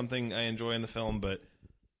to something I enjoy in the film, but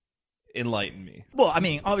enlighten me. Well, I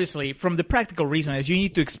mean, obviously, from the practical reason is you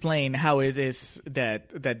need to explain how it is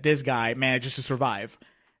that this guy manages to survive,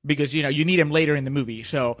 because you need him later in the movie,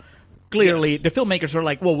 so clearly, yes. The filmmakers are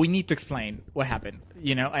like, well, we need to explain what happened,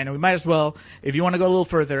 and we might as well, if you want to go a little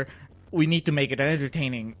further, we need to make it an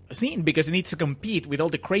entertaining scene because it needs to compete with all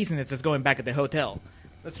the craziness that's going back at the hotel.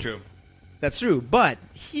 That's true. That's true, but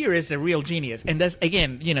here is a real genius, and that's,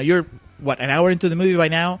 again, you're, an hour into the movie by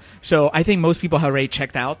now, so I think most people have already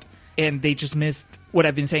checked out, and they just missed what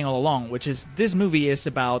I've been saying all along, which is this movie is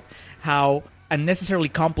about how unnecessarily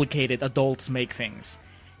complicated adults make things.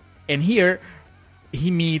 And here,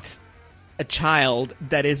 he meets a child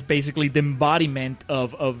that is basically the embodiment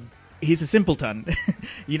of he's a simpleton.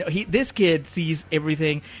 This kid sees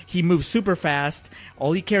everything. He moves super fast.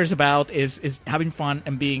 All he cares about is having fun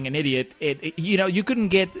and being an idiot. You couldn't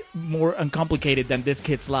get more uncomplicated than this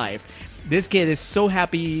kid's life. This kid is so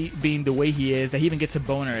happy being the way he is that he even gets a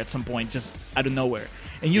boner at some point just out of nowhere.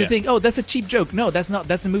 And you think, oh, that's a cheap joke. No, that's not.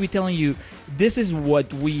 That's a movie telling you this is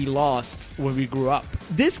what we lost when we grew up.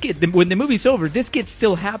 This kid, when the movie's over, this kid's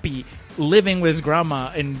still happy living with his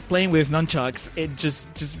grandma and playing with his nunchucks and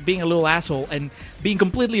just being a little asshole and being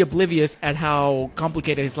completely oblivious at how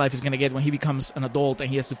complicated his life is going to get when he becomes an adult and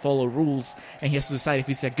he has to follow rules and he has to decide if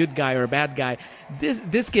he's a good guy or a bad guy.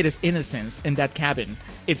 This kid is innocence in that cabin.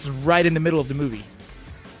 It's right in the middle of the movie.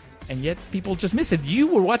 And yet people just miss it. You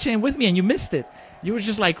were watching it with me and you missed it. You were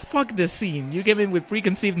just like, fuck this scene. You came in with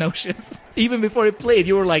preconceived notions. Even before it played,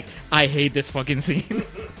 you were like, I hate this fucking scene.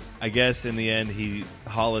 I guess in the end,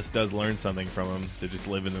 Hollis does learn something from him to just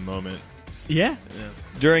live in the moment. Yeah.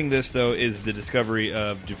 During this, though, is the discovery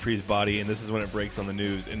of Dupree's body, and this is when it breaks on the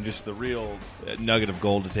news. And just the real nugget of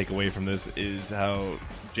gold to take away from this is how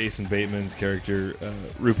Jason Bateman's character,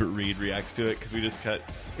 Rupert Reed, reacts to it, because we just cut.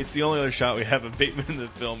 It's the only other shot we have of Bateman in the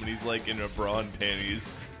film, and he's like in a bra and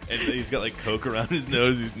panties. And he's got like coke around his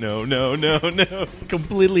nose. He's no.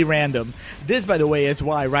 Completely random. This, by the way, is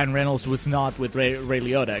why Ryan Reynolds was not with Ray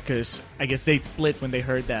Liotta, because I guess they split when they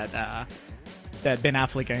heard that Ben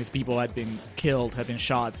Affleck and his people had been killed, had been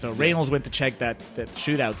shot. So Reynolds went to check that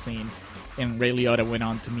shootout scene, and Ray Liotta went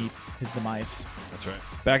on to meet his demise. That's right.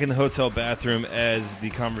 Back in the hotel bathroom, as the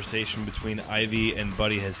conversation between Ivy and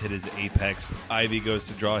Buddy has hit its apex, Ivy goes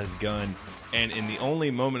to draw his gun. And in the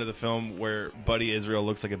only moment of the film where Buddy Israel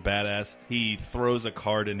looks like a badass, he throws a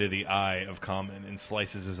card into the eye of Common and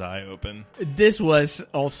slices his eye open. This was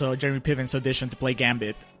also Jeremy Piven's audition to play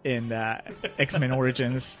Gambit in X-Men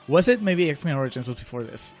Origins. Was it? Maybe X-Men Origins was before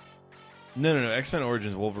this. No. X-Men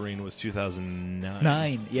Origins Wolverine was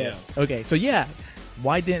 2009. Yes. Yeah. Okay, so yeah.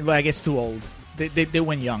 Why didn't... Well, I guess too old. They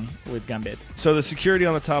went young with Gambit. So the security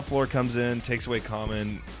on the top floor comes in, takes away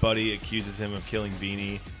Common. Buddy accuses him of killing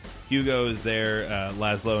Beanie. Hugo is there,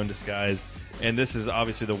 Laszlo in disguise, and this is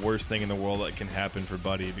obviously the worst thing in the world that can happen for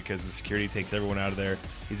Buddy because the security takes everyone out of there.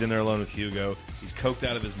 He's in there alone with Hugo. He's coked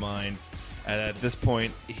out of his mind. And at this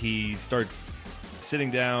point, he starts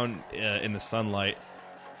sitting down in the sunlight,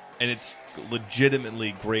 and it's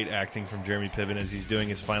legitimately great acting from Jeremy Piven as he's doing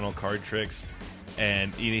his final card tricks.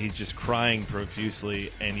 And he's just crying profusely,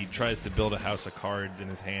 and he tries to build a house of cards in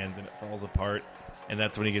his hands, and it falls apart. And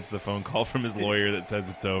that's when he gets the phone call from his lawyer that says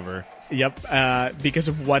it's over. Yep, because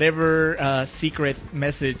of whatever secret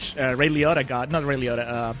message Ray Liotta got, not Ray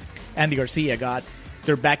Liotta, Andy Garcia got,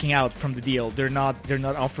 they're backing out from the deal. They're not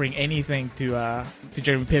offering anything to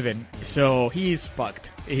Jeremy Piven. So he's fucked.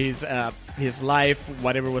 His life,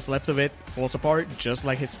 whatever was left of it, falls apart, just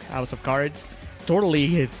like his House of Cards. Totally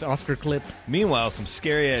his Oscar clip. Meanwhile, some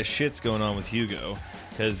scary ass shit's going on with Hugo.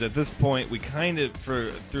 Because at this point, we kind of,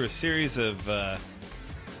 through a series of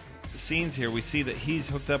scenes here, we see that he's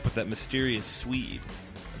hooked up with that mysterious Swede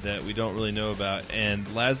that we don't really know about. And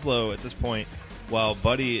Laszlo, at this point, while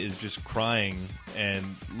Buddy is just crying and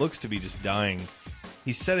looks to be just dying,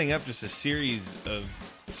 he's setting up just a series of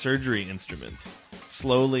surgery instruments,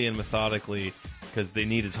 slowly and methodically, because they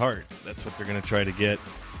need his heart. That's what they're going to try to get.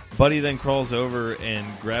 Buddy then crawls over and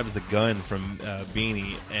grabs the gun from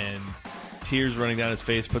Beanie, and tears running down his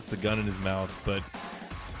face, puts the gun in his mouth, but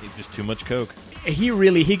it's just too much coke.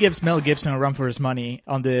 He gives Mel Gibson a run for his money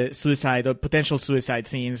on the suicide or potential suicide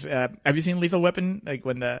scenes. Have you seen Lethal Weapon? Like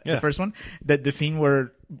when the first one, the scene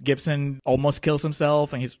where Gibson almost kills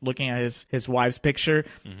himself and he's looking at his wife's picture.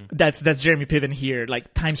 Mm-hmm. That's Jeremy Piven here,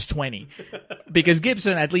 like times 20. Because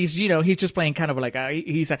Gibson, at least, he's just playing kind of like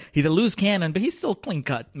he's a loose cannon, but he's still clean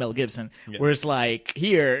cut Mel Gibson. Yeah. Whereas like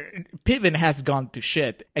here, Piven has gone to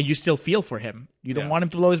shit, and you still feel for him. You don't want him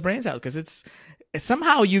to blow his brains out because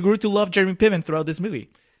somehow you grew to love Jeremy Piven throughout this movie.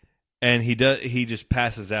 And he just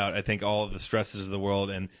passes out. I think all of the stresses of the world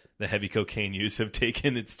and the heavy cocaine use have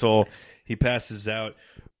taken its toll. He passes out.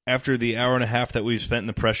 After the hour and a half that we've spent in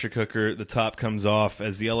the pressure cooker, the top comes off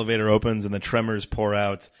as the elevator opens and the tremors pour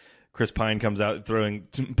out. Chris Pine comes out throwing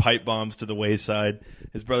pipe bombs to the wayside.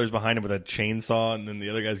 His brother's behind him with a chainsaw, and then the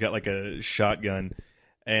other guy's got like a shotgun.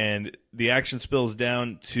 And the action spills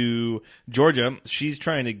down to Georgia. She's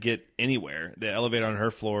trying to get anywhere. The elevator on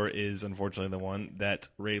her floor is unfortunately the one that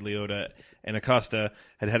Ray Liotta and Acosta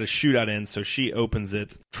had a shootout in, so she opens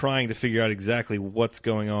it, trying to figure out exactly what's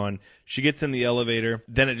going on. She gets in the elevator,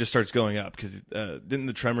 then it just starts going up, because didn't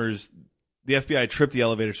the tremors... The FBI tripped the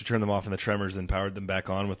elevators to turn them off, and the tremors then powered them back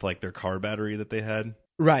on with like their car battery that they had?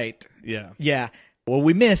 Right. Yeah. Yeah. What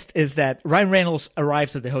we missed is that Ryan Reynolds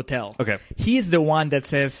arrives at the hotel. Okay. He's the one that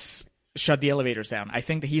says, shut the elevators down. I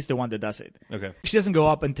think that he's the one that does it. Okay. She doesn't go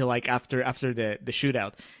up until like after the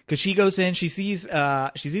shootout. Because she goes in, she sees Ray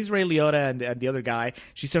Liotta and the other guy.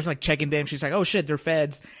 She starts like checking them. She's like, oh shit, they're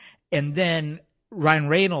feds. And then Ryan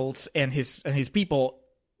Reynolds and his people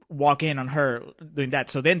walk in on her doing that.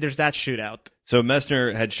 So then there's that shootout. So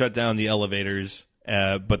Messner had shut down the elevators,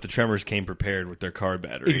 but the tremors came prepared with their car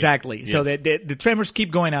battery. Exactly. Yes. So the tremors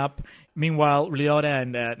keep going up. Meanwhile, Liotta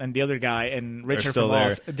and the other guy and Richard from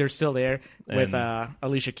Oz, they're still there with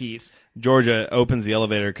Alicia Keys. Georgia opens the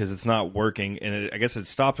elevator because it's not working, and I guess it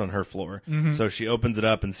stopped on her floor. Mm-hmm. So she opens it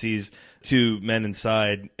up and sees two men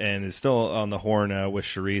inside and is still on the horn with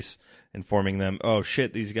Charisse, informing them, oh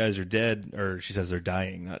shit, these guys are dead. Or she says they're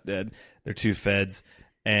dying, not dead. They're two feds.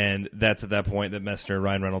 And that's at that point that Messner,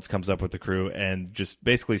 Ryan Reynolds, comes up with the crew and just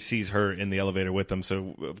basically sees her in the elevator with them.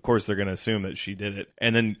 So, of course, they're going to assume that she did it.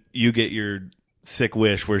 And then you get your sick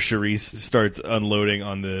wish where Charisse starts unloading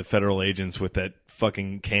on the federal agents with that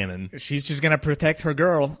fucking cannon. She's just going to protect her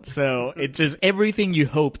girl. So it's just everything you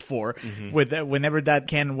hoped for. Mm-hmm. With whenever that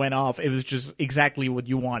cannon went off, it was just exactly what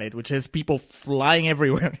you wanted, which is people flying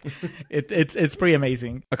everywhere. It's pretty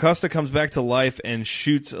amazing. Acosta comes back to life and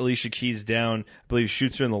shoots Alicia Keys down. I believe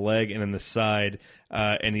shoots her in the leg and in the side.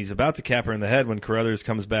 And he's about to cap her in the head when Carruthers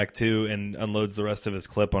comes back too and unloads the rest of his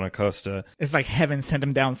clip on Acosta. It's like heaven sent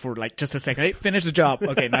him down for like just a second. Hey, finish the job.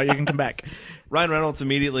 Okay, now you can come back. Ryan Reynolds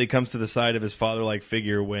immediately comes to the side of his father-like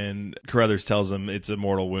figure when Carruthers tells him it's a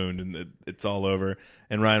mortal wound and it's all over.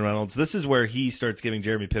 And Ryan Reynolds, this is where he starts giving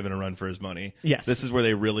Jeremy Piven a run for his money. Yes. This is where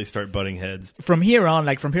they really start butting heads. From here on,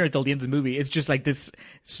 like from here until the end of the movie, it's just like this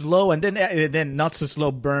slow and then not so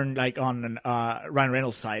slow burn like on Ryan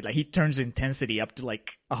Reynolds' side. Like he turns intensity up to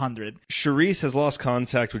like 100. Charisse has lost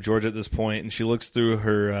contact with Georgia at this point, and she looks through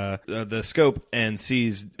her the scope and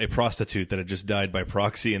sees a prostitute that had just died by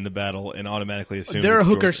proxy in the battle and automatically assumes there are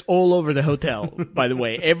hookers all over the hotel, by the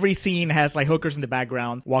way. Every scene has like hookers in the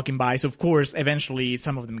background walking by, so of course eventually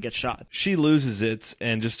some of them get shot. She loses it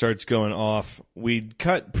and just starts going off. We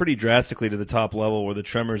cut pretty drastically to the top level where the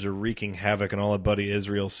tremors are wreaking havoc on all of Buddy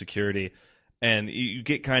Israel's security, and you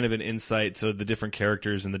get kind of an insight to the different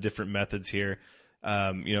characters and the different methods here.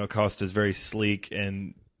 Acosta's very sleek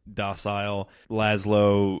and docile.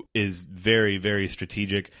 Laszlo is very, very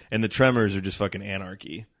strategic, and the tremors are just fucking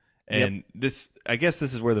anarchy. And I guess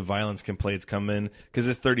this is where the violence complaints come in, because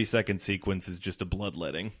this 30-second sequence is just a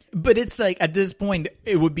bloodletting. But it's like, at this point,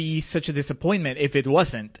 it would be such a disappointment if it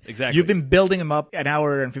wasn't. Exactly. You've been building them up an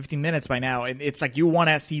hour and 15 minutes by now, and it's like you want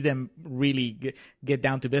to see them really get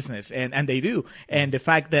down to business, and they do. And the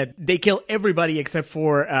fact that they kill everybody except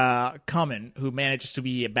for Common, who manages to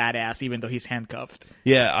be a badass even though he's handcuffed.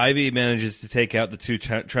 Yeah, Ivy manages to take out the two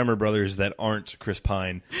Tremor brothers that aren't Chris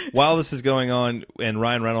Pine. While this is going on, and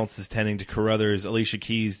Ryan Reynolds is tending to Carruthers. Alicia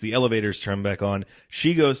Keys, the elevators turn back on.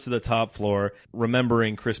 She goes to the top floor,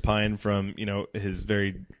 remembering Chris Pine from, his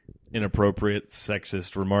very inappropriate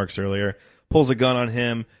sexist remarks earlier, pulls a gun on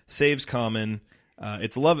him, saves Common.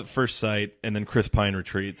 It's love at first sight, and then Chris Pine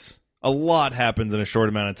retreats. A lot happens in a short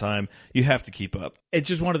amount of time. You have to keep up. It's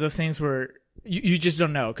just one of those things where you just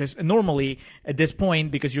don't know, because normally at this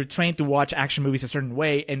point, because you're trained to watch action movies a certain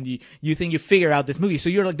way, and you think you figure out this movie, so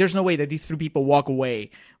you're like, there's no way that these three people walk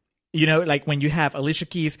away. Like when you have Alicia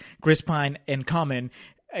Keys, Chris Pine, and Common,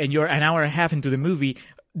 and you're an hour and a half into the movie,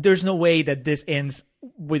 there's no way that this ends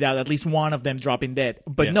without at least one of them dropping dead.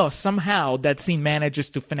 But no, somehow that scene manages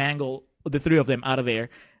to finagle the three of them out of there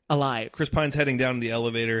alive. Chris Pine's heading down the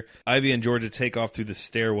elevator. Ivy and Georgia take off through the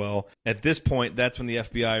stairwell. At this point, that's when the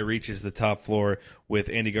FBI reaches the top floor with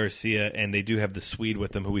Andy Garcia, and they do have the Swede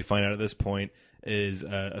with them, who we find out at this point is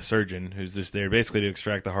a surgeon who's just there basically to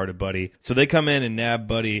extract the heart of Buddy. So they come in and nab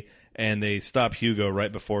Buddy, and they stop Hugo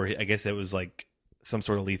right before, I guess it was like some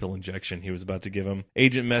sort of lethal injection he was about to give him.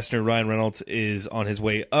 Agent Messner, Ryan Reynolds, is on his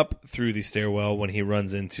way up through the stairwell when he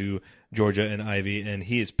runs into Georgia and Ivy, and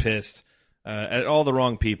he is pissed at all the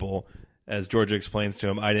wrong people. As Georgia explains to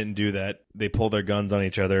him, I didn't do that. They pull their guns on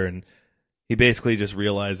each other, and he basically just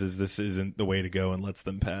realizes this isn't the way to go and lets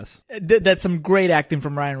them pass. That's some great acting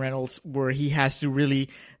from Ryan Reynolds, where he has to really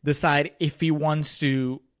decide if he wants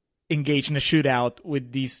to engage in a shootout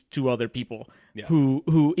with these two other people,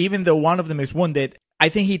 who even though one of them is wounded, I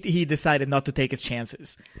think he decided not to take his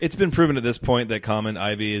chances. It's been proven at this point that Common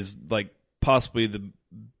Ivy is like possibly the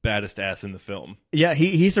baddest ass in the film. Yeah,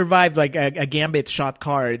 he survived like a Gambit shot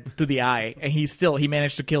card to the eye, and he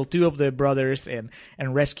managed to kill two of the brothers and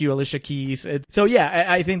rescue Alicia Keys. So yeah,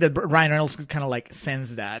 I think that Ryan Reynolds kind of like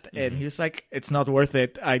sensed that, and he's like, it's not worth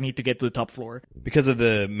it. I need to get to the top floor. Because of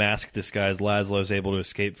the mask disguise, Laszlo's able to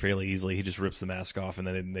escape fairly easily. He just rips the mask off, and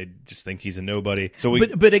then they just think he's a nobody. So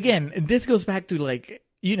but again, this goes back to like,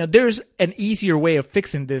 there's an easier way of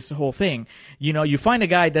fixing this whole thing. You find a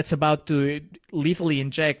guy that's about to lethally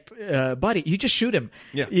inject Buddy, you just shoot him.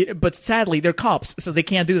 Yeah. But sadly, they're cops, so they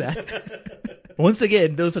can't do that. Once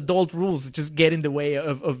again, those adult rules just get in the way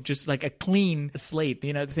of just like a clean slate.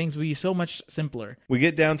 Things would be so much simpler. We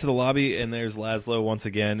get down to the lobby, and there's Laszlo once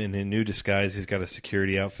again in a new disguise. He's got a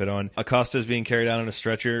security outfit on. Acosta's being carried out on a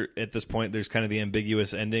stretcher. At this point, there's kind of the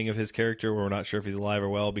ambiguous ending of his character where we're not sure if he's alive or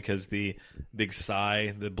well, because the big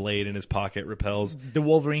sigh, the blade in his pocket repels. The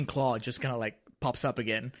Wolverine claw just kind of like pops up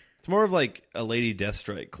again. It's more of like a Lady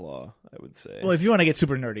Deathstrike claw, I would say. Well, if you want to get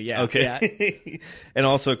super nerdy, yeah. Okay. Yeah. And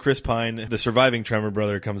also Chris Pine, the surviving Tremor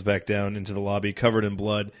brother, comes back down into the lobby covered in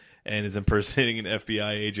blood and is impersonating an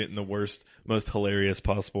FBI agent in the worst, most hilarious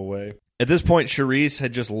possible way. At this point, Charisse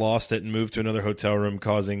had just lost it and moved to another hotel room,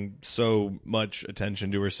 causing so much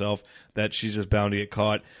attention to herself that she's just bound to get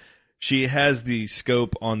caught. She has the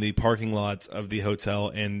scope on the parking lots of the hotel,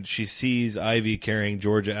 and she sees Ivy carrying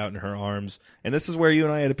Georgia out in her arms. And this is where you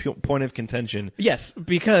and I had a point of contention. Yes,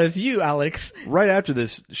 because you, Alex... Right after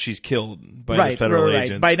this, she's killed by the federal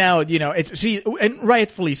agents. By now, and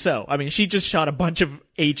rightfully so. I mean, she just shot a bunch of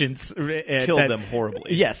agents. Killed them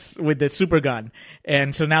horribly. Yes, with the super gun.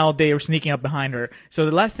 And so now they are sneaking up behind her. So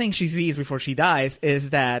the last thing she sees before she dies is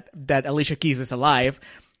that Alicia Keys is alive,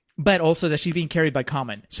 but also that she's being carried by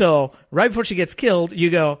Common. So right before she gets killed,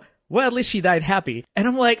 you go, well, at least she died happy. And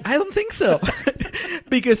I'm like, I don't think so.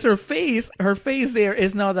 Because her face there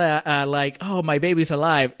is not like, oh, my baby's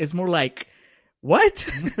alive. It's more like, what?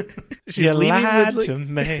 She's you lied with, to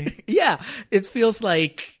me. Yeah. It feels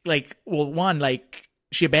like, well, one, like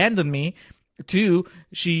she abandoned me. Two,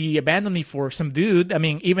 she abandoned me for some dude. I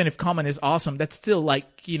mean, even if Common is awesome, that's still like,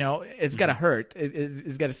 it's gotta hurt.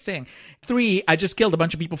 It's gotta sting. Three, I just killed a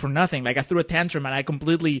bunch of people for nothing. Like I threw a tantrum and I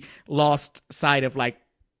completely lost sight of like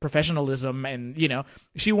professionalism, and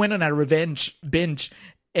she went on a revenge binge,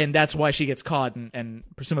 and that's why she gets caught and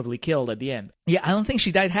presumably killed at the end. Yeah, I don't think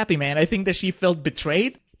she died happy, man. I think that she felt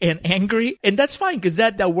betrayed and angry, and that's fine, because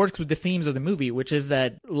that works with the themes of the movie, which is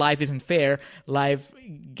that life isn't fair. Life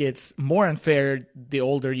gets more unfair the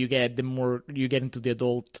older you get, the more you get into the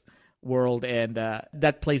adult world, and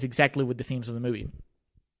that plays exactly with the themes of the movie.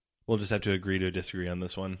 We'll just have to agree to disagree on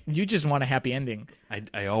this one. You just want a happy ending.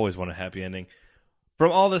 I always want a happy ending.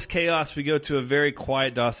 From all this chaos, we go to a very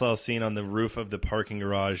quiet, docile scene on the roof of the parking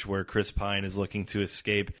garage where Chris Pine is looking to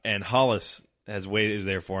escape, and Hollis has waited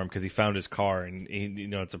there for him because he found his car, and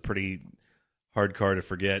it's a pretty hard car to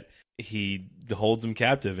forget. He holds him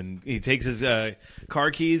captive, and he takes his car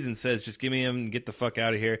keys and says, just give me him and get the fuck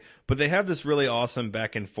out of here. But they have this really awesome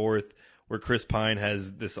back and forth where Chris Pine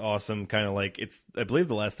has this awesome kind of like, it's I believe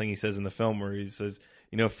the last thing he says in the film, where he says,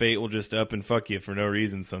 fate will just up and fuck you for no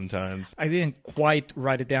reason sometimes. I didn't quite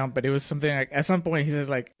write it down, but it was something like, at some point he says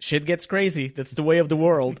like, shit gets crazy. That's the way of the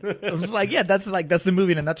world. I was like, yeah, that's the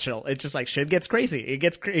movie in a nutshell. It's just like, shit gets crazy.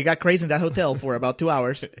 It got crazy in that hotel for about 2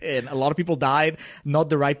 hours, and a lot of people died. Not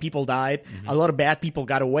the right people died. A lot of bad people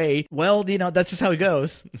got away. Well, that's just how it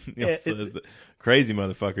goes. Crazy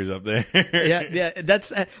motherfuckers up there. yeah.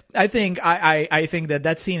 That's. I think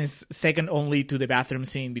that scene is second only to the bathroom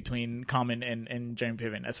scene between Common and Jeremy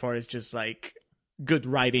Piven, as far as just like good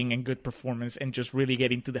writing and good performance, and just really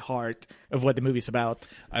getting to the heart of what the movie's about.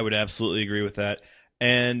 I would absolutely agree with that.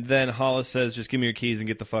 And then Hollis says, "Just give me your keys and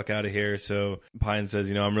get the fuck out of here." So Pine says,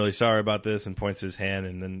 "I'm really sorry about this," and points to his hand.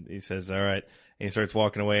 And then he says, "All right," and he starts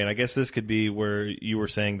walking away. And I guess this could be where you were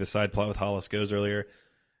saying the side plot with Hollis goes earlier.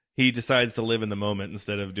 He decides to live in the moment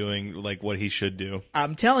instead of doing like what he should do.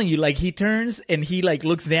 I'm telling you, like, he turns and he like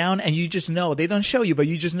looks down, and you just know, they don't show you, but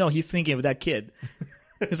you just know he's thinking of that kid.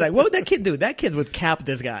 It's like, what would that kid do? That kid would cap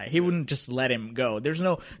this guy. He wouldn't just let him go.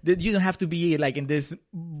 You don't have to be like in this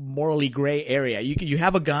morally gray area. You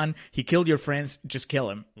have a gun. He killed your friends. Just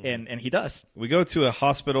kill him, and he does. We go to a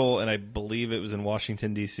hospital, and I believe it was in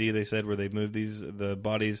Washington D.C. They said, where they moved the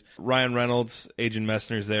bodies. Ryan Reynolds, Agent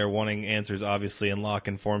Messner's there, wanting answers, obviously, and Locke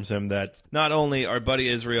informs him that not only are Buddy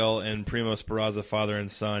Israel and Primo Speraza father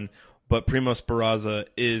and son, but Primo Speraza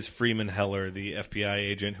is Freeman Heller, the FBI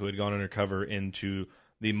agent who had gone undercover into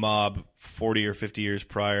the mob 40 or 50 years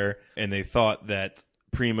prior, and they thought that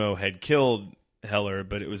Primo had killed Heller,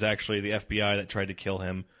 but it was actually the FBI that tried to kill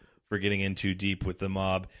him for getting in too deep with the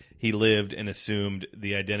mob. He lived and assumed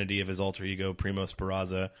the identity of his alter ego, Primo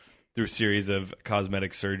Speraza, through a series of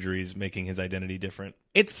cosmetic surgeries, making his identity different.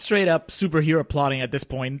 It's straight up superhero plotting at this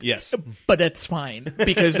point. Yes. But that's fine,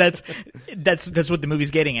 because that's what the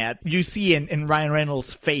movie's getting at. You see in Ryan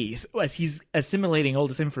Reynolds' face, as he's assimilating all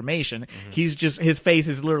this information, his face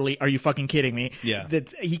is literally, are you fucking kidding me? Yeah.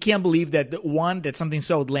 That he can't believe that something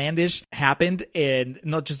so outlandish happened, and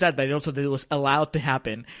not just that, but also that it was allowed to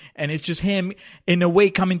happen. And it's just him, in a way,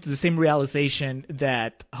 coming to the same realization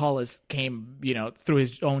that Hollis came, through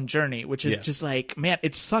his own journey, which is just like, man,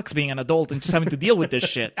 it sucks being an adult and just having to deal with this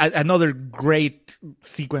shit. Another great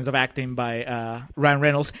sequence of acting by Ryan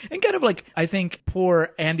Reynolds, and kind of like, I think poor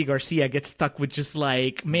Andy Garcia gets stuck with just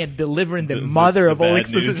like, man, delivering the mother of all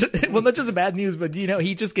exposition. Well, not just the bad news, but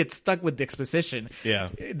he just gets stuck with the exposition. Yeah,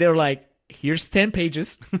 they're like, here's 10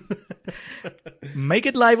 pages. Make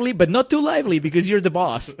it lively, but not too lively, because you're the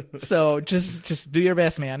boss. So just do your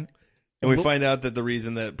best, man. And we find out that the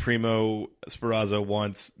reason that Primo Speraza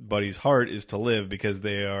wants Buddy's heart is to live, because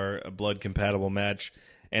they are a blood-compatible match,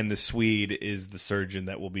 and the Swede is the surgeon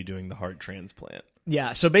that will be doing the heart transplant.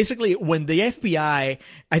 Yeah, so basically, when the FBI...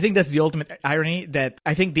 I think that's the ultimate irony, that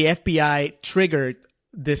I think the FBI triggered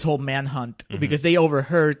this whole manhunt, because they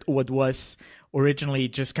overheard what was originally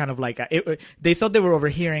just kind of like... they thought they were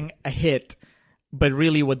overhearing a hit, but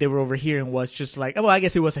really what they were overhearing was just like, oh, well, I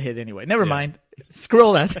guess it was a hit anyway. Never mind. Screw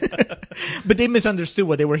all that. But they misunderstood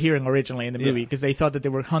what they were hearing originally in the movie, because they thought that they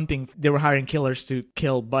were hiring killers to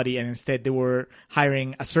kill Buddy, and instead they were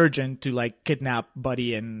hiring a surgeon to like kidnap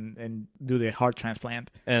Buddy and do the heart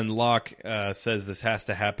transplant. And Locke says this has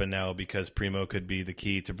to happen now, because Primo could be the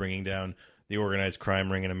key to bringing down the organized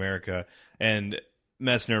crime ring in America. And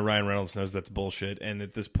Messner, Ryan Reynolds, knows that's bullshit, and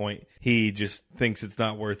at this point he just thinks it's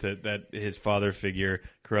not worth it, that his father figure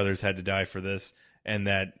Carruthers had to die for this, and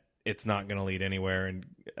that it's not going to lead anywhere. And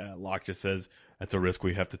Locke just says, that's a risk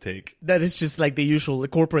we have to take. That is just like the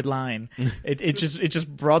corporate line. It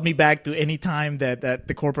just brought me back to any time that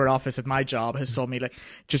the corporate office at my job has told me, like,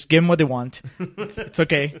 just give them what they want. It's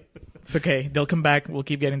okay. It's okay. They'll come back. We'll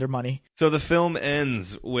keep getting their money. So the film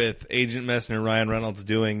ends with Agent Messner, Ryan Reynolds,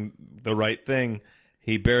 doing the right thing.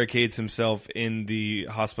 He barricades himself in the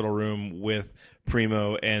hospital room with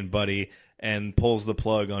Primo and Buddy and pulls the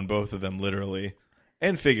plug on both of them, literally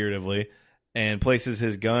and figuratively, and places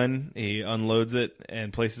his gun. He unloads it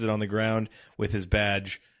and places it on the ground with his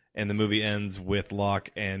badge. And the movie ends with Locke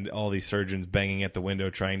and all these surgeons banging at the window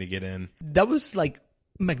trying to get in. That was like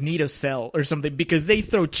Magneto's cell or something, because they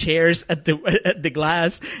throw chairs at the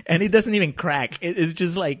glass and it doesn't even crack. It's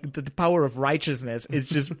just like the power of righteousness is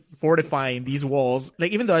just fortifying these walls.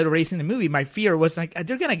 Like, even though I'd already seen the movie, my fear was like,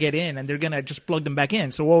 they're gonna get in and they're gonna just plug them back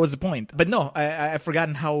in, so what was the point? But no, I've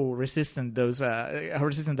forgotten how resistant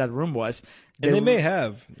that room was. And they may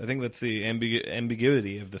have. I think that's the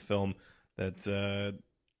ambiguity of the film, that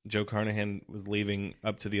Joe Carnahan was leaving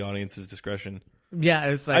up to the audience's discretion. Yeah,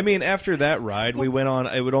 it's like, I mean, after that ride we went on,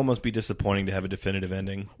 it would almost be disappointing to have a definitive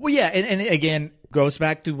ending. Well, yeah, and again, goes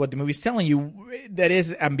back to what the movie's telling you. That is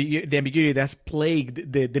the ambiguity that's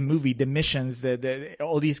plagued the movie, the missions,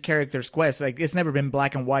 all these characters' quests. Like, it's never been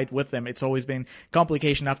black and white with them. It's always been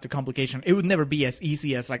complication after complication. It would never be as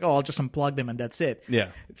easy as like, oh, I'll just unplug them and that's it. Yeah.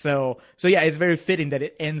 So yeah, it's very fitting that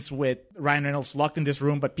it ends with Ryan Reynolds locked in this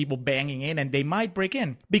room, but people banging in, and they might break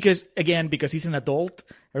in because he's an adult,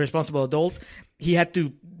 a responsible adult. He had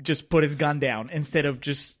to just put his gun down instead of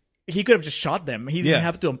just. He could have just shot them. He didn't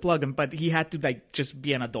have to unplug them, but he had to like just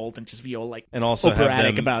be an adult and just be all like and also operatic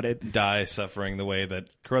have them about it. Die suffering the way that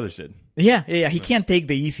Carruthers did. Yeah. He can't take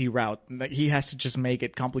the easy route. Like, he has to just make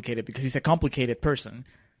it complicated because he's a complicated person.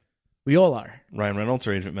 We all are. Ryan Reynolds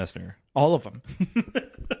or Agent Messner? All of them.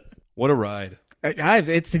 What a ride.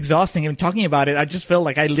 It's exhausting. Even talking about it, I just felt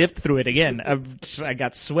like I lived through it again. I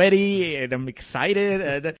got sweaty and I'm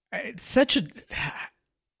excited. It's such a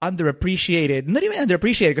underappreciated, not even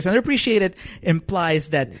underappreciated, because underappreciated implies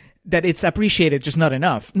that it's appreciated, just not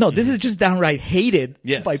enough. No, this is just downright hated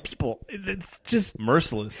by people. It's just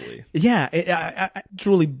mercilessly. Yeah, I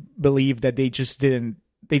truly believe that they just didn't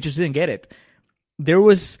get it. There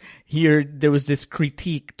was this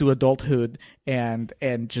critique to adulthood and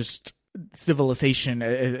just civilization,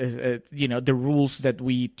 the rules that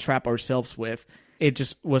we trap ourselves with. It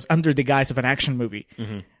just was under the guise of an action movie.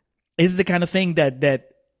 Mm-hmm. It's the kind of thing that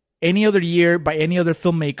any other year by any other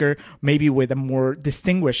filmmaker, maybe with a more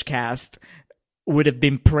distinguished cast, would have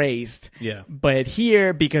been praised. Yeah. But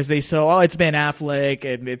here, because they saw, it's Ben Affleck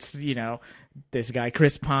and it's, this guy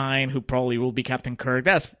Chris Pine, who probably will be Captain Kirk.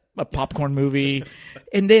 That's a popcorn movie.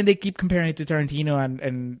 And then they keep comparing it to Tarantino,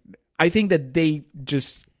 and I think that they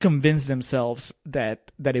just convinced themselves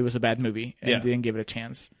that it was a bad movie and didn't give it a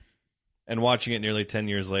chance. And watching it nearly 10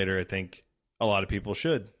 years later, I think a lot of people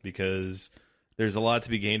should, because there's a lot to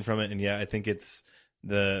be gained from it. And I think it's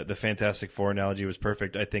the Fantastic Four analogy was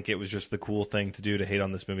perfect. I think it was just the cool thing to do to hate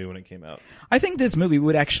on this movie when it came out. I think this movie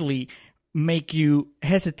would actually make you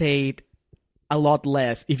hesitate a lot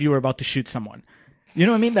less if you were about to shoot someone. You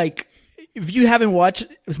know what I mean? Like, if you haven't watched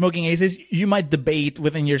Smoking Aces, you might debate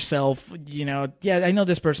within yourself, I know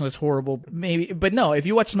this person is horrible, maybe. But no, if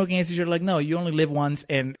you watch Smoking Aces, you're like, no, you only live once,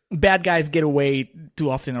 and bad guys get away too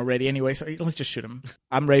often already anyway, so let's just shoot them.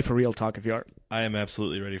 I'm ready for real talk if you are. I am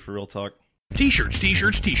absolutely ready for real talk. T-shirts,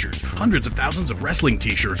 t-shirts, t-shirts. Hundreds of thousands of wrestling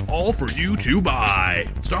t-shirts, all for you to buy.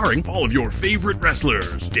 Starring all of your favorite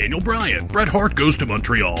wrestlers. Daniel Bryan, Bret Hart Goes to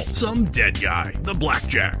Montreal, Some Dead Guy, The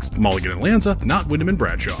Blackjacks, Mulligan and Lanza, Not Wyndham and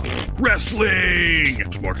Bradshaw. Wrestling!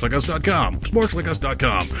 SmarksLikeUs.com,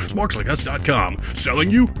 SmarksLikeUs.com, SmarksLikeUs.com.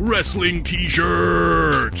 Selling you wrestling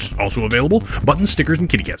t-shirts. Also available, buttons, stickers, and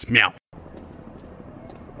kitty cats. Meow.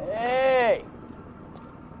 Hey!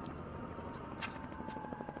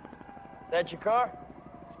 That your car?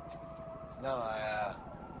 No, I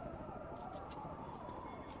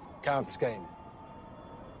confiscating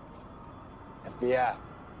it. FBI.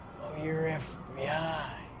 Oh, you're FBI.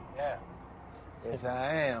 Yeah. Yes,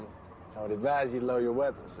 I am. I would advise you to lower your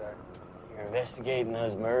weapons, sir. You're investigating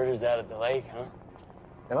those murders out at the lake, huh?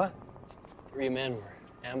 Am I? 3 men were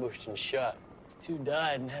ambushed and shot. 2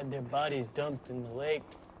 died and had their bodies dumped in the lake.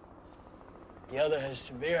 The other has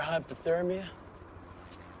severe hypothermia,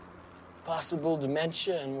 possible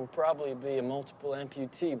dementia, and will probably be a multiple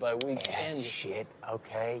amputee by week's end. Shit.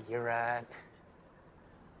 Okay, you're right.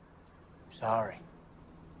 Sorry.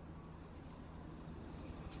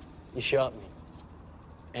 You shot me,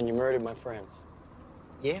 and you murdered my friends.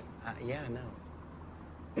 Yeah, I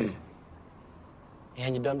know.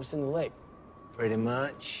 And you dumped us in the lake. Pretty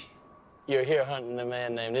much. You were here hunting a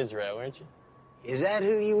man named Israel, weren't you? Is that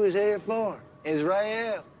who you was here for?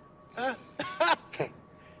 Israel? Huh?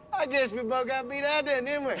 I guess we both got beat out there,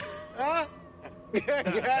 didn't we? Huh?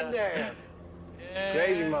 Goddamn. Yeah.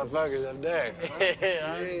 Crazy motherfuckers up there. Huh?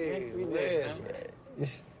 Yeah, I guess we did. Huh?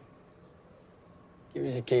 Just give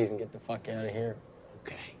us your keys and get the fuck out of here.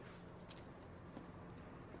 Okay.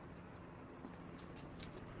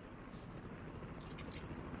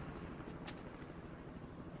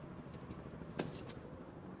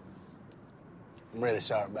 I'm really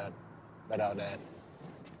sorry about all that.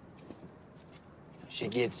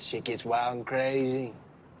 Shit gets wild and crazy.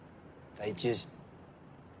 They just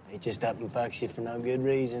up and fucks you for no good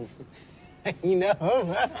reason. You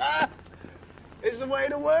know? It's the way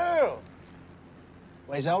of the world.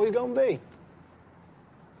 The way it's always gonna be.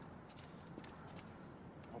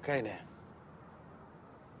 Okay, then.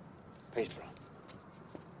 Peace, bro.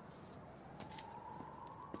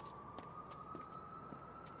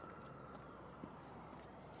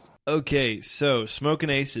 Okay, so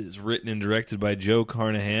Smokin' Aces, written and directed by Joe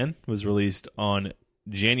Carnahan, was released on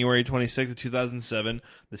January 26th of 2007.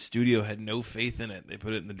 The studio had no faith in it. They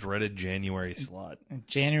put it in the dreaded January slot.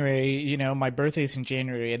 January, my birthday's in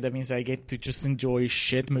January, and that means I get to just enjoy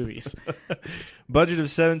shit movies. Budget of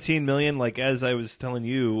 $17 million. Like, as I was telling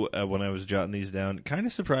you when I was jotting these down, kind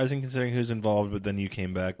of surprising considering who's involved, but then you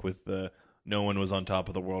came back with no one was on top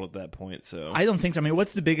of the world at that point. So I don't think so. I mean,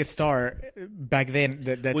 what's the biggest star back then?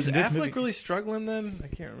 That's was in this Affleck movie? really struggling then? I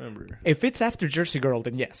can't remember. If it's after Jersey Girl,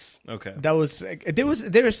 then yes. Okay. That was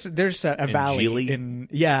there's a valley Gilly? in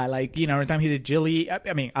every time he did Gilly.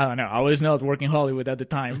 I mean, I don't know. I was not working Hollywood at the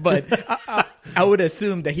time, but I would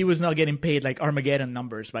assume that he was not getting paid like Armageddon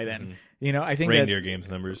numbers by then. I think Reindeer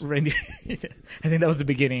Games numbers. Reindeer. I think that was the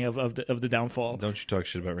beginning of the downfall. Don't you talk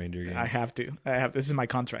shit about Reindeer Games. I have to. This is my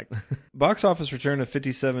contract. Box office return of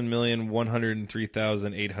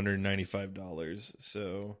 $57,103,895.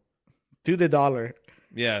 So to the dollar.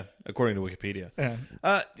 Yeah, according to Wikipedia.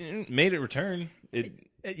 Made it return.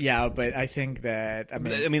 Yeah, but I think that I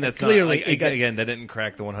mean that's clearly not, again that didn't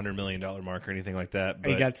crack the $100 million mark or anything like that.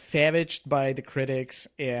 But it got savaged by the critics,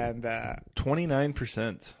 and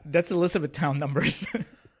 29%. That's Elizabethtown numbers.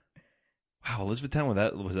 Wow, Elizabethtown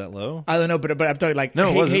was that low? I don't know, but I'm talking like no,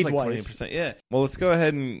 it was like hate-wise. 20%. Yeah. Well, let's go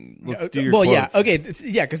ahead and let's do your well, quotes. yeah, okay,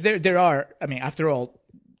 yeah, because there are. I mean, after all,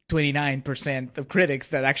 29% of critics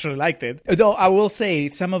that actually liked it. Though I will say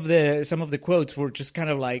some of the quotes were just kind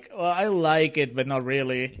of like, "Oh, I like it, but not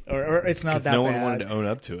really," or it's not that no bad. one wanted to own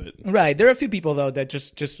up to it. Right. There are a few people though that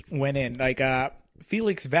just went in, like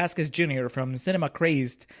Felix Vasquez Jr. from Cinema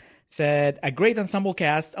Crazed said, "A great ensemble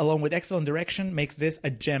cast along with excellent direction makes this a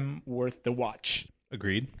gem worth the watch."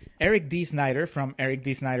 Agreed. Eric D. Snyder from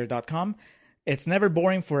ericdsnyder.com. "It's never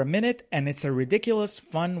boring for a minute, and it's a ridiculous,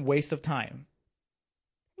 fun waste of time."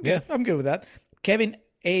 Yeah, I'm good with that. Kevin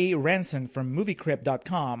A. Ranson from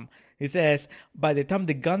MovieCrypt.com. He says, "By the time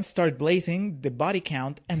the guns start blazing, the body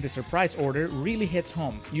count and the surprise order really hits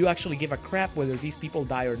home. You actually give a crap whether these people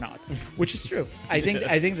die or not," which is true. I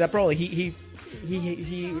think that probably he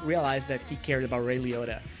realized that he cared about Ray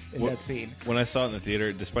Liotta in that scene. When I saw it in the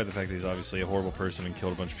theater, despite the fact that he's obviously a horrible person and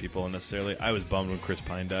killed a bunch of people unnecessarily, I was bummed when Chris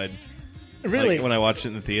Pine died. Really? Like, when I watched it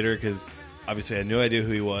in the theater, because obviously I had no idea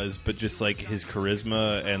who he was, but just like his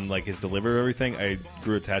charisma and like his delivery of everything, I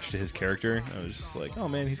grew attached to his character. I was just like, oh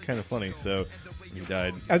man, he's kind of funny. So he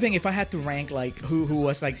died. I think if I had to rank like who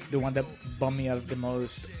was like the one that bummed me out the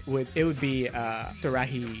most, it would be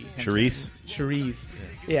Taraji Charisse.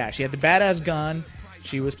 Yeah, she had the badass gun.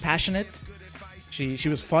 She was passionate. She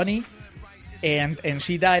was funny. And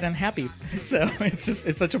she died unhappy, so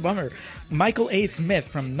it's such a bummer. Michael A. Smith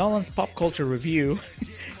from Nolan's Pop Culture Review,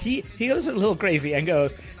 he goes a little crazy and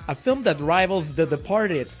goes, "A film that rivals The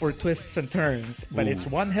Departed for twists and turns, but it's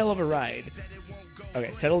one hell of a ride."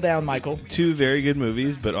 Okay, settle down, Michael. Two very good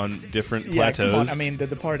movies, but on different plateaus. Yeah, come on. I mean, The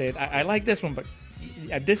Departed, I like this one, but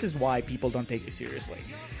this is why people don't take you seriously.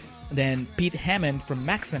 Then Pete Hammond from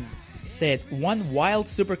Maxim said, "One wild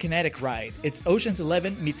superkinetic ride. It's Ocean's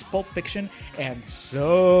 11 meets Pulp Fiction and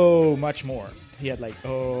so much more." He had like,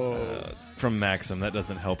 from Maxim, that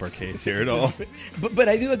doesn't help our case here at all. But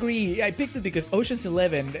I do agree. I picked it because Ocean's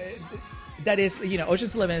 11, that is,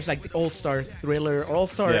 Ocean's 11 is like the all-star thriller or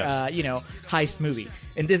all-star, heist movie.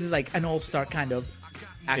 And this is like an all-star kind of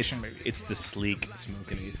action movie. It's the sleek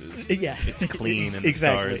Smokin Aces. Yeah. It's clean and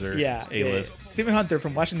exactly. the stars are A-list. Yeah. Stephen Hunter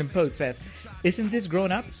from Washington Post says, "Isn't this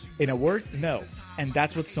grown up? In a word, no. And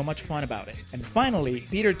that's what's so much fun about it." And finally,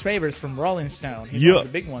 Peter Travers from Rolling Stone. He's one of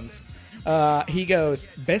the big ones. He goes,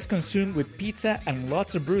 "Best consumed with pizza and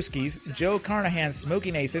lots of brewskis, Joe Carnahan's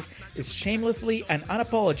Smokin Aces is shamelessly and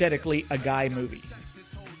unapologetically a guy movie."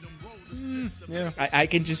 Yeah. I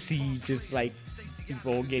can just see like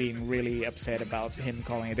people getting really upset about him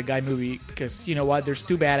calling it a guy movie because you know what? There's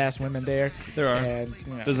two badass women there. There are. And,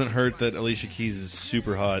 Doesn't hurt that Alicia Keys is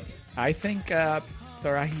super hot. I think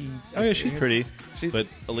Taraji. Oh yeah, she's pretty. She's, but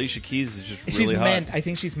Alicia Keys is just really hot. I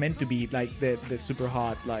think she's meant to be like the super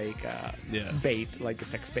hot like Yeah. bait, like the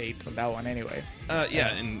sex bait on that one anyway.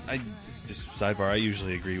 Yeah, and I just sidebar. I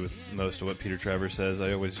usually agree with most of what Peter Travers says.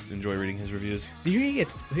 I always enjoy reading his reviews. Did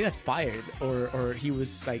he got fired or he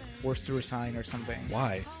was like forced to resign or something?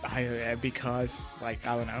 Why? Because like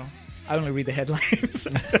I don't know. I only read the headlines.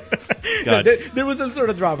 God. There was some sort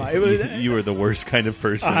of drama. It was, you were the worst kind of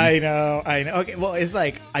person. I know. Okay, well, it's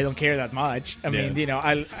like I don't care that much. I mean,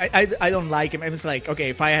 I don't like him. It's like, okay,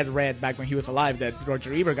 if I had read back when he was alive that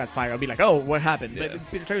Roger Ebert got fired, I'd be like, oh, what happened? Yeah.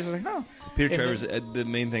 But Peter Travers was like, no. Peter Travers, the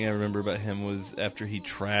main thing I remember about him was after he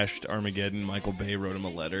trashed Armageddon, Michael Bay wrote him a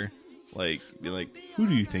letter. Be like, who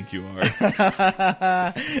do you think you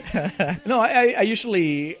are? No, I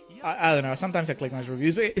usually I don't know. Sometimes I click on his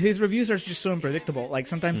reviews, but his reviews are just so unpredictable. Like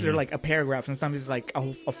sometimes they're like a paragraph, sometimes it's like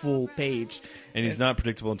a full page. And he's not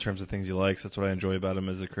predictable in terms of things he likes. That's what I enjoy about him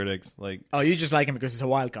as a critic. Like, oh, you just like him because it's a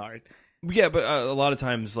wild card. Yeah, but a lot of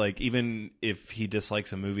times, like, even if he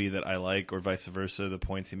dislikes a movie that I like, or vice versa, the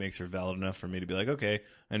points he makes are valid enough for me to be like, okay,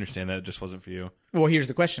 I understand that. It just wasn't for you. Well, here's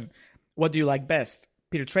the question: what do you like best,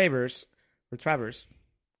 Peter Travers,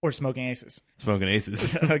 or Smoking Aces? Smoking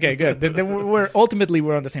Aces. Okay, good. Then we're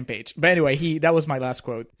on the same page. But anyway, that was my last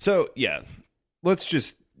quote. So yeah, let's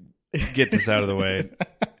just get this out of the way.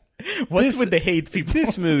 What's with the hate, people?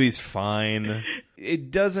 This movie's fine.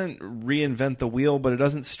 It doesn't reinvent the wheel, but it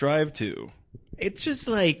doesn't strive to. It's just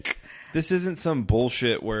like... This isn't some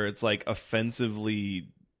bullshit where it's like offensively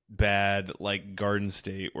bad, like Garden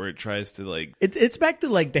State, where it tries to like... It's back to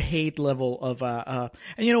like the hate level of... and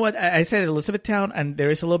you know what? I said Elizabethtown, and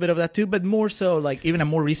there is a little bit of that too, but more so like even a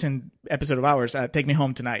more recent episode of ours, Take Me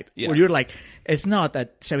Home Tonight, where you're like, it's not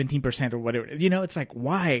at 17% or whatever. You know, it's like,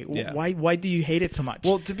 why? Yeah. Why do you hate it so much?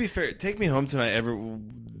 Well, to be fair, Take Me Home Tonight,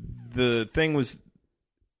 the thing was,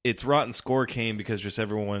 its rotten score came because just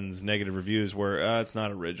everyone's negative reviews were, it's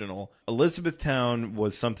not original. Elizabethtown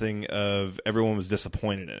was something of everyone was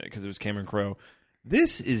disappointed in it because it was Cameron Crowe.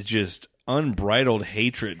 This is just unbridled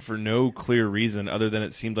hatred for no clear reason other than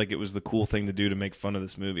it seemed like it was the cool thing to do to make fun of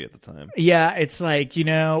this movie at the time. Yeah, it's like, you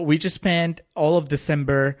know, we just spent all of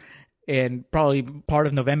December and probably part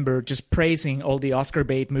of November just praising all the Oscar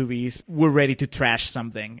bait movies. We're ready to trash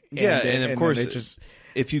something. And of course,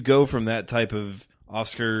 if you go from that type of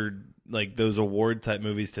Oscar, like those award type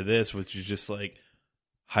movies to this, which is just like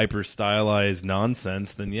hyper stylized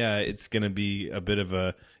nonsense, then yeah, it's going to be a bit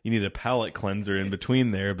of you need a palate cleanser in between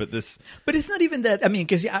there. But it's not even that. I mean,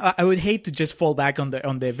 because I would hate to just fall back on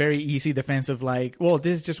the very easy defense of like, well,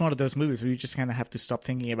 this is just one of those movies where you just kind of have to stop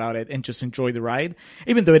thinking about it and just enjoy the ride,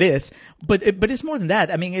 even though it is. But it's more than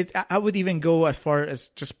that. I mean, I would even go as far as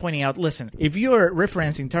just pointing out, listen, if you're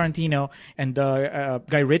referencing Tarantino and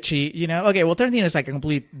Guy Ritchie, you know, okay, well, Tarantino is like a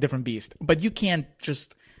complete different beast, but you can't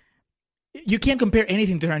compare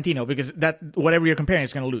anything to Tarantino because that whatever you're comparing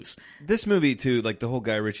is going to lose. This movie too, like the whole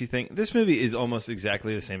Guy Ritchie thing, this movie is almost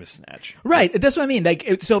exactly the same as Snatch. Right, that's what I mean.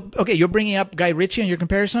 Like, so okay, you're bringing up Guy Ritchie in your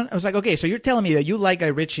comparison. I was like, okay, so you're telling me that you like Guy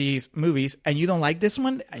Ritchie's movies and you don't like this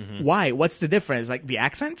one. Mm-hmm. Why? What's the difference? Like the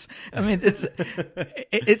accents? I mean,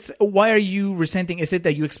 it's why are you resenting? Is it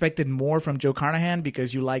that you expected more from Joe Carnahan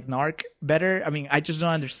because you like Narc better? I mean, I just don't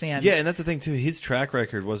understand. Yeah, and that's the thing too. His track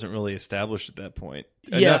record wasn't really established at that point.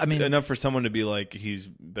 Enough for someone to be like, he's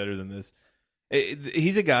better than this.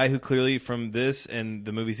 He's a guy who clearly, from this and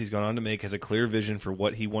the movies he's gone on to make, has a clear vision for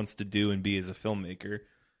what he wants to do and be as a filmmaker.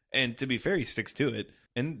 And to be fair, he sticks to it.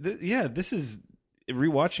 And this is,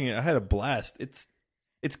 rewatching it, I had a blast. It's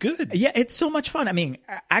good. Yeah, it's so much fun. I mean,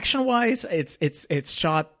 action-wise, it's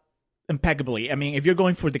shot impeccably. I mean, if you're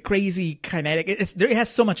going for the crazy kinetic, it has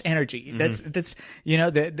so much energy. Mm-hmm. That's you know,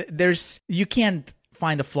 there's you can't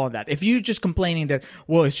find a flaw in that. If you're just complaining that,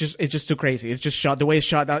 well, it's just too crazy, it's just shot the way it's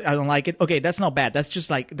shot, I don't like it. Okay, that's not bad. That's just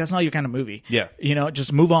like, that's not your kind of movie. Yeah, you know,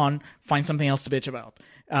 just move on, find something else to bitch about.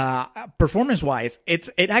 Performance wise, it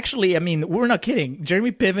actually, I mean, we're not kidding.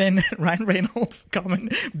 Jeremy Piven, Ryan Reynolds, Common,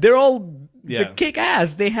 they're all they're kick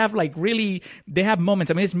ass. They have they have moments.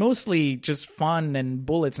 I mean, it's mostly just fun and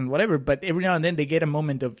bullets and whatever, but every now and then they get a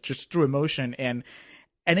moment of just true emotion and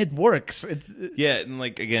it works. And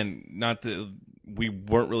like, again, we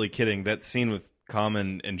weren't really kidding. That scene with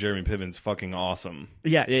Common and Jeremy Piven's fucking awesome.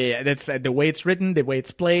 Yeah. That's the way it's written, the way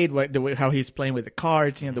it's played, the way how he's playing with the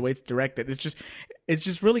cards. You know, the way it's directed. It's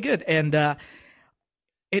just really good. And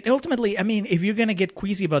it ultimately, I mean, if you're gonna get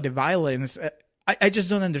queasy about the violence, I just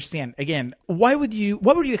don't understand. Again, what were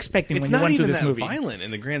you expecting when you went to this movie? It's not even that violent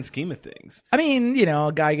in the grand scheme of things. I mean, you know,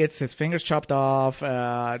 a guy gets his fingers chopped off.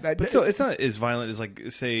 But still, it's not as violent as,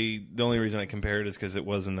 like, say, the only reason I compare it is because it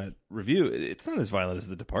was in that review. It's not as violent as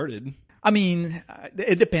The Departed. I mean,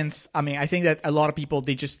 it depends. I mean, I think that a lot of people,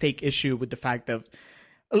 they just take issue with the fact of,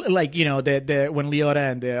 like, you know, the when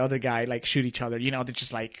Liotta and the other guy like shoot each other, you know, they're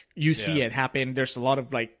just like, you see it happen. There's a lot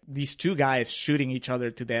of like these two guys shooting each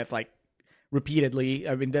other to death, like, repeatedly.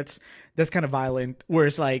 I mean, that's kind of violent.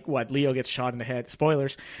 Whereas, like, Leo gets shot in the head.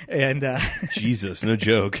 Spoilers. And Jesus, no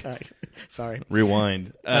joke. Sorry.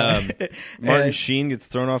 Rewind. Martin Sheen gets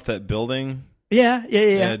thrown off that building.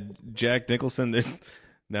 Yeah. Jack Nicholson. This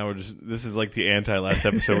is like the anti-last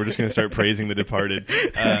episode. We're just going to start praising The Departed.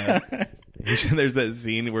 There's that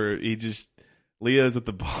scene where Leo's at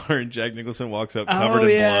the bar and Jack Nicholson walks up covered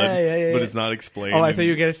in blood, but it's not explained. Oh, I thought you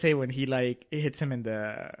were gonna say when he like hits him in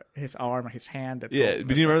his arm or his hand. But do you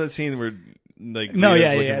remember that scene where like No, Leo's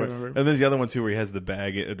yeah, looking I for. remember. And there's the other one too where he has the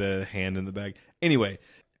bag, the hand in the bag. Anyway,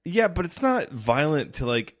 yeah, but it's not violent to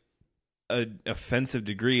like a offensive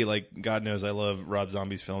degree. Like God knows I love Rob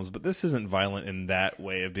Zombie's films, but this isn't violent in that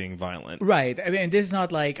way of being violent. Right. I mean, this is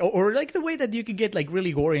not like, or like the way that you could get like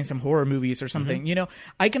really gory in some horror movies or something. You know,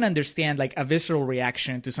 I can understand like a visceral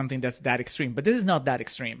reaction to something that's that extreme, but this is not that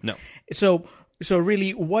extreme. No. So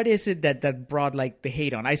really, what is it that brought like the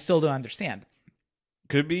hate on? I still don't understand.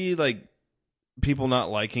 Could be like people not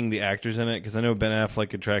liking the actors in it, because I know Ben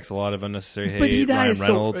Affleck attracts a lot of unnecessary hate. But he dies.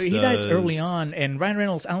 Ryan Reynolds He dies does. early on, and Ryan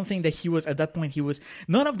Reynolds. I don't think that he was at that point. He was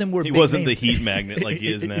none of them were. He big wasn't names. the heat magnet like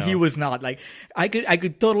he is now. He was not. Like I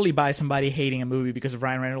could totally buy somebody hating a movie because of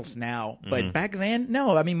Ryan Reynolds now, but back then,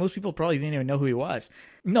 no. I mean, most people probably didn't even know who he was.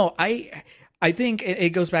 No, I think it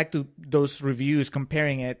goes back to those reviews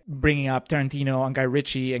comparing it, bringing up Tarantino and Guy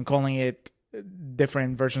Ritchie and calling it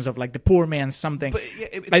different versions of like the poor man's something. But yeah,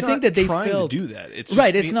 it's I think not that they trying felt to do that. It's just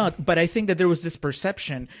right. It's not. But I think that there was this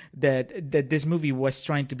perception that this movie was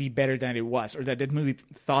trying to be better than it was, or that movie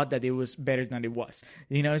thought that it was better than it was.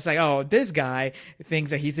 You know, it's like, oh, this guy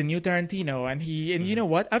thinks that he's a new Tarantino, and you know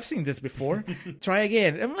what? I've seen this before. Try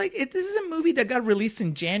again. I'm like, this is a movie that got released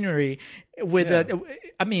in January with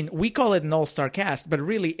I mean, we call it an all-star cast, but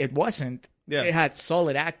really it wasn't. Yeah. It had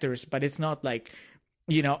solid actors, but it's not like,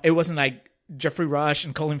 you know, it wasn't like Jeffrey Rush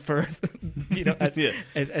and Colin Firth, you know,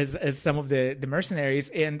 as some of the mercenaries.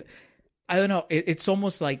 And I don't know, it's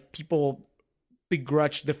almost like people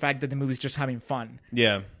begrudge the fact that the movie's just having fun.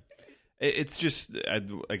 Yeah. It's just,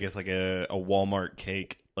 I guess, like a Walmart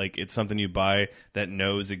cake. Like, it's something you buy that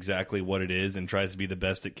knows exactly what it is and tries to be the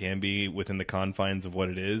best it can be within the confines of what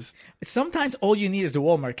it is. Sometimes all you need is a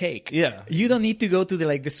Walmart cake. Yeah. You don't need to go to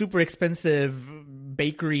the super expensive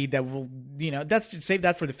bakery that will, you know, save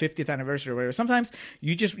that for the 50th anniversary or whatever. Sometimes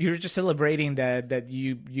you're just celebrating that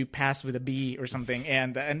you passed with a B or something,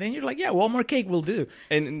 and then you're like, yeah, Walmart cake will do.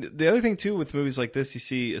 And the other thing too with movies like this, you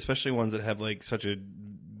see, especially ones that have like such a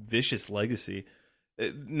vicious legacy,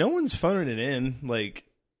 no one's phoning it in. Like,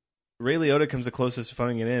 Ray Liotta comes the closest to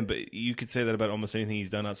phoning it in, but you could say that about almost anything he's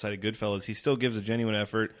done outside of Goodfellas. He still gives a genuine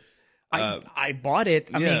effort. I bought it.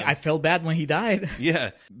 I mean, I felt bad when he died. Yeah.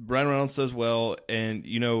 Ryan Reynolds does well, and,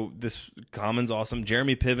 you know, this Common's awesome.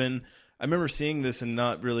 Jeremy Piven, I remember seeing this and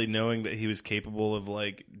not really knowing that he was capable of,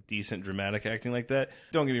 like, decent dramatic acting like that.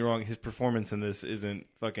 Don't get me wrong, his performance in this isn't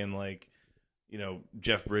fucking, like, you know,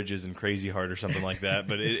 Jeff Bridges and Crazy Heart or something like that,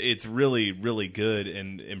 but it's really, really good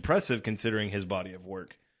and impressive considering his body of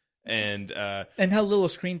work. And how little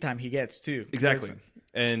screen time he gets too. Exactly.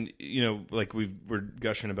 And, you know, like we were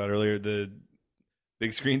gushing about earlier, the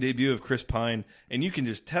big screen debut of Chris Pine, and you can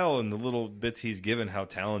just tell in the little bits he's given how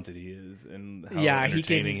talented he is and how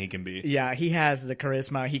entertaining he can be. Yeah, he has the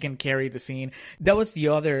charisma. He can carry the scene. That was the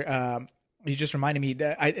other. You just reminded me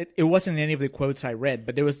that it wasn't any of the quotes I read,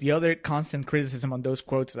 but there was the other constant criticism on those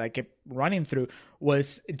quotes that I kept running through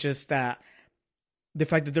was just the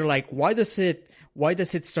fact that they're like, why does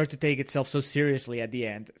it start to take itself so seriously at the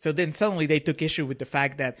end? So then suddenly they took issue with the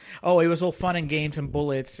fact that, oh, it was all fun and games and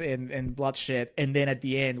bullets and bloodshed, and then at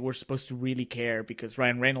the end we're supposed to really care because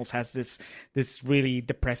Ryan Reynolds has this really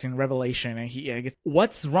depressing revelation, and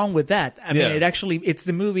what's wrong with that? I mean, it's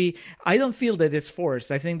the movie. I don't feel that it's forced.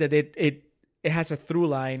 I think that it has a through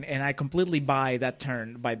line, and I completely buy that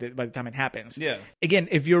turn by the time it happens. Yeah. Again,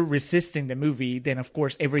 if you're resisting the movie, then of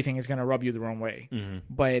course everything is going to rub you the wrong way. Mm-hmm.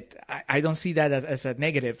 But I don't see that as a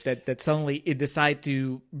negative, that suddenly it decide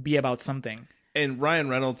to be about something. And Ryan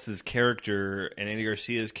Reynolds' character and Andy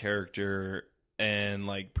Garcia's character and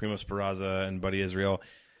like Primo Speraza and Buddy Israel,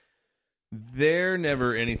 they're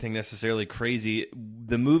never anything necessarily crazy.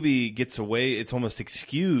 The movie gets away. It's almost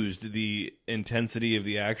excused the intensity of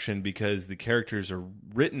the action because the characters are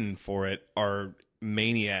written for it are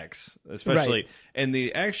maniacs, especially. Right. And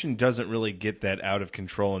the action doesn't really get that out of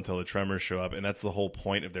control until the tremors show up. And that's the whole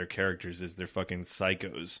point of their characters is they're fucking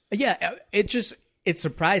psychos. Yeah, it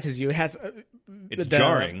surprises you. It has it's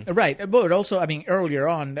jarring, right? But also, I mean, earlier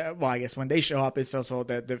on, well, I guess when they show up, it's also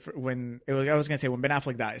when I was gonna say when Ben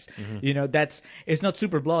Affleck dies. Mm-hmm. You know, it's not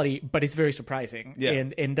super bloody, but it's very surprising. Yeah,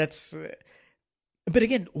 and that's. But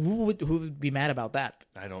again, who would be mad about that?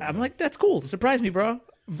 I'm know. Like, that's cool. Surprise me, bro.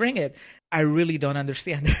 Bring it. I really don't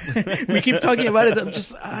understand. We keep talking about it. I'm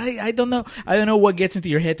just, I don't know. I don't know what gets into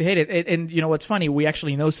your head to hate it. And you know what's funny? We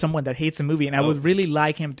actually know someone that hates a movie, and I would really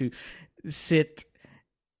like him to sit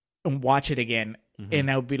and watch it again. Mm-hmm.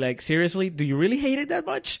 And I would be like, seriously, do you really hate it that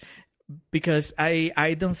much? Because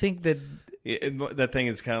I don't think that... that thing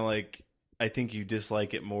is kind of like, I think you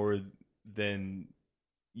dislike it more than...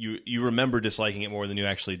 You remember disliking it more than you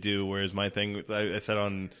actually do, whereas my thing, I said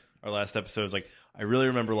on our last episode. Is like, I really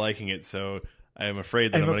remember liking it, so I am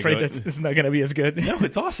afraid that I'm afraid that it's not going to be as good. No,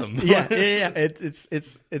 it's awesome. yeah.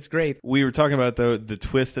 It's great. We were talking about the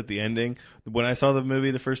twist at the ending. When I saw the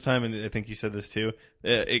movie the first time, and I think you said this too,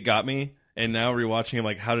 it got me. And now rewatching, I'm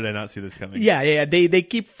like, how did I not see this coming? Yeah. They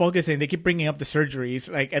keep focusing. They keep bringing up the surgeries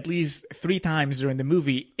like at least 3 times during the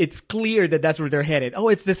movie. It's clear that that's where they're headed. Oh,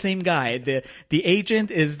 it's the same guy. The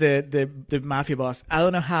agent is the mafia boss. I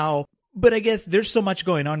don't know how, but I guess there's so much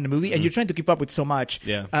going on in the movie, and you're trying to keep up with so much.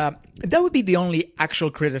 Yeah. That would be the only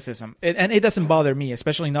actual criticism, and it doesn't bother me,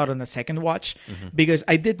 especially not on the second watch, because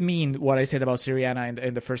I did mean what I said about Syriana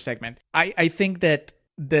in the first segment. I think that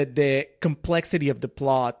the complexity of the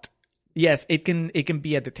plot. Yes, it can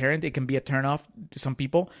be a deterrent. It can be a turnoff to some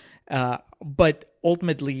people. But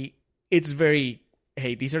ultimately, it's very,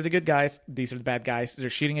 hey, these are the good guys. These are the bad guys. They're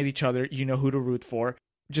shooting at each other. You know who to root for.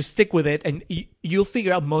 Just stick with it, and you'll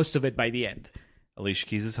figure out most of it by the end. Alicia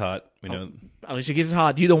Keys is hot. We know. Alicia Keys is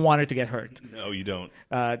hot. You don't want her to get hurt. No, you don't.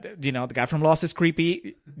 The guy from Lost is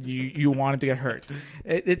creepy. You want him to get hurt.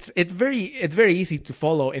 It's very easy to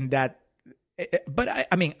follow in that. But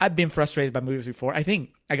I mean, I've been frustrated by movies before. I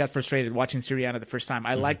think I got frustrated watching Syriana the first time.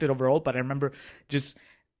 I liked it overall, but I remember just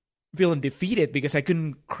feeling defeated because I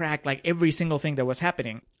couldn't crack like every single thing that was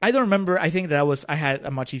happening. I don't remember. I think that I had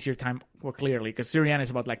a much easier time, more clearly, because Syriana is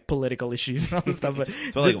about like political issues and all this stuff. But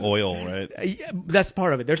it's about like oil, right? Yeah, that's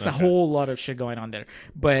part of it. There's a whole lot of shit going on there.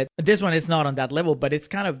 But this one is not on that level, but it's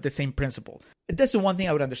kind of the same principle. That's the one thing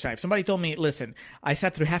I would understand. If somebody told me, listen, I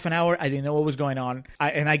sat through half an hour, I didn't know what was going on,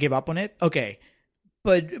 and I gave up on it, okay.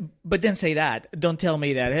 But then say that. Don't tell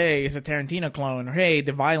me that, hey, it's a Tarantino clone, or hey,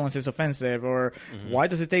 the violence is offensive, or why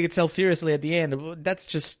does it take itself seriously at the end? That's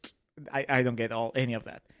just, I don't get any of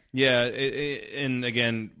that. Yeah, and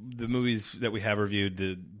again, the movies that we have reviewed,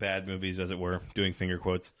 the bad movies, as it were, doing finger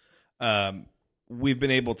quotes, we've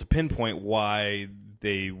been able to pinpoint why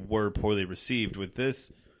they were poorly received. With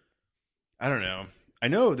this, I don't know. I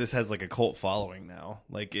know this has like a cult following now.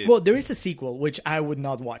 Well, there is a sequel which I would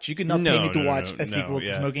not watch. You could not pay me to watch a sequel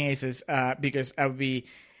to Smoking Aces because I would be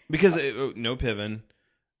no Piven,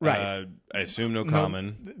 right? I assume no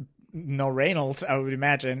Common, no Reynolds. I would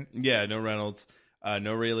imagine. Yeah, no Reynolds,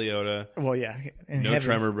 no Ray Liotta. Well, yeah, no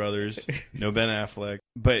Tremor Brothers, no Ben Affleck.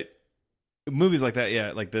 But movies like that,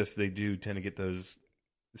 yeah, like this, they do tend to get those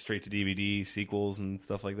straight to DVD sequels and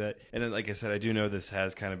stuff like that. And then, like I said, I do know this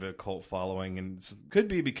has kind of a cult following, and could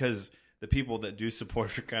be because the people that do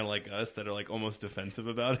support are kind of like us, that are like almost defensive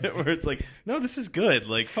about it, where it's like, no, this is good,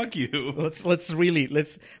 like fuck you. Let's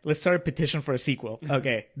start a petition for a sequel.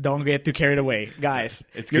 Okay, don't get too carried away, guys.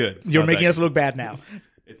 It's good. You're making us look bad now.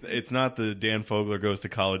 It's not the Dan Fogler Goes to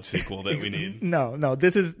College sequel that we need. No.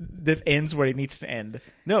 This ends where it needs to end.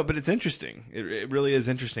 No, but it's interesting. It really is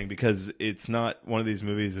interesting because it's not one of these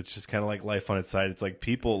movies that's just kind of like life on its side. It's like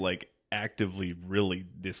people like actively really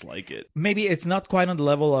dislike it. Maybe it's not quite on the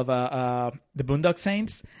level of the Boondock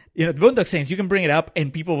Saints. The Boondock Saints, you can bring it up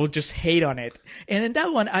and people will just hate on it. And in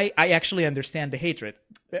that one, I actually understand the hatred.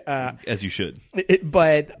 As you should.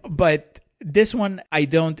 But this one, I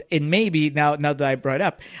don't, and maybe now that I brought it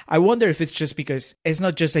up, I wonder if it's just because it's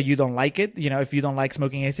not just that you don't like it, if you don't like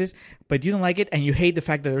Smoking Aces, but you don't like it and you hate the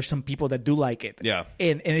fact that there's some people that do like it. Yeah.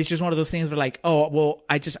 And it's just one of those things where like, oh, well,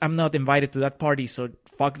 I'm not invited to that party, so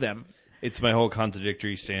fuck them. It's my whole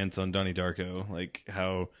contradictory stance on Donnie Darko, like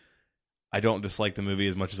how I don't dislike the movie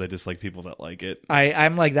as much as I dislike people that like it.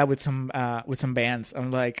 I'm like that with some bands. I'm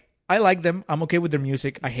like, I like them. I'm okay with their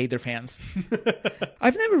music. I hate their fans.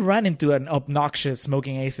 I've never run into an obnoxious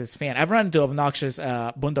Smoking Aces fan. I've run into obnoxious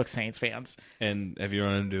Boondock Saints fans. And have you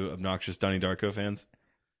run into obnoxious Donnie Darko fans?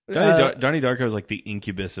 Donnie Darko is like the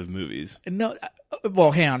Incubus of movies. No,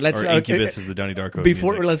 well, hang on. Incubus is the Donnie Darko.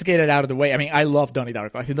 Before, music. Let's get it out of the way. I mean, I love Donnie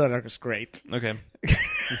Darko. I think Donnie Darko is great. Okay.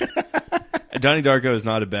 Donnie Darko is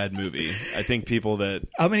not a bad movie. I think people that...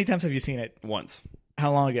 How many times have you seen it? Once.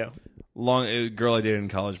 How long ago? A girl I dated in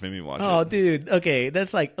college made me watch it. Oh, dude. Okay,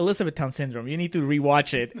 that's like Elizabethtown syndrome. You need to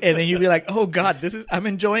rewatch it, and then you'll be like, "Oh God, I'm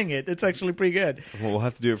enjoying it. It's actually pretty good." Well, we'll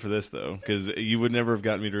have to do it for this though, because you would never have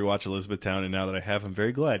gotten me to rewatch Elizabethtown, and now that I have, I'm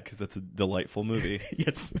very glad because that's a delightful movie.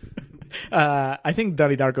 Yes. I think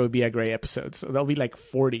Donnie Darko would be a great episode. So that'll be like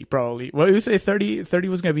 40 probably. Well, you say 30? 30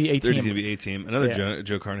 was going to be 18. 30 is going to be 18. Another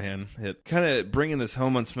Joe Carnahan hit. Kind of bringing this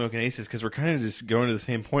home on Smokin' Aces because we're kind of just going to the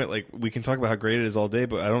same point. Like we can talk about how great it is all day,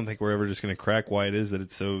 but I don't think we're ever just going to crack why it is that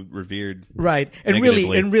it's so revered. Right. And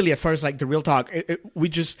really, as far as like the real talk, we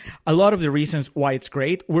just, a lot of the reasons why it's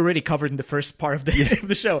great, we're already covered in the first part of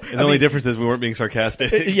the show. And the only difference is we weren't being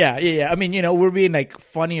sarcastic. Yeah. I mean, we're being like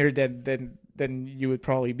funnier than than you would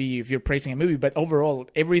probably be if you're praising a movie. But overall,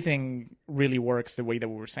 everything really works the way that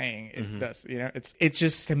we were saying it does. You know, it's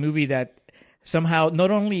just a movie that somehow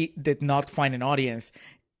not only did not find an audience,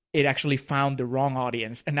 it actually found the wrong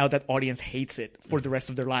audience, and now that audience hates it for the rest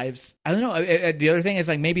of their lives. I don't know. The other thing is,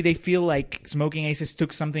 like, maybe they feel like Smoking Aces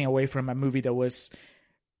took something away from a movie that was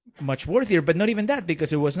much worthier, but not even that,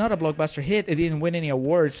 because it was not a blockbuster hit. It didn't win any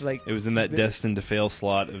awards. Like, it was in that destined to fail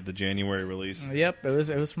slot of the January release. Yep,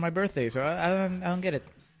 it was for my birthday, so I don't get it.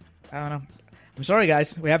 I don't know. I'm sorry,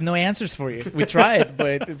 guys. We have no answers for you. We tried,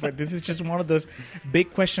 but this is just one of those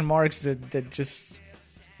big question marks that just.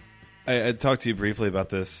 I talked to you briefly about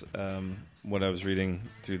this when I was reading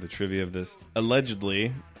through the trivia of this.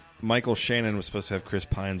 Allegedly, Michael Shannon was supposed to have Chris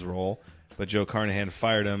Pine's role, but Joe Carnahan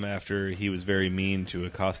fired him after he was very mean to a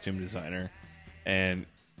costume designer. And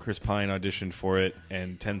Chris Pine auditioned for it,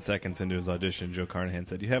 and 10 seconds into his audition, Joe Carnahan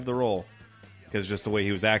said, "You have the role." Because just the way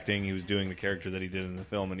he was acting, he was doing the character that he did in the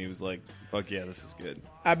film, and he was like, "Fuck yeah, this is good."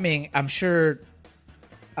 I mean, I'm sure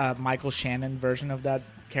Michael Shannon version of that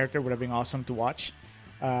character would have been awesome to watch.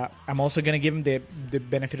 I'm also going to give him the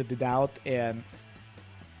benefit of the doubt, and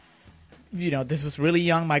this was really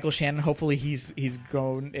young Michael Shannon. Hopefully he's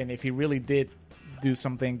grown, and if he really did do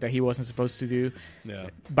something that he wasn't supposed to do,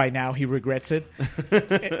 by now he regrets it.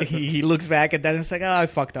 he looks back at that and it's like, oh, I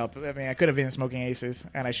fucked up. I mean, I could have been Smoking Aces,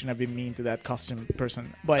 and I shouldn't have been mean to that costume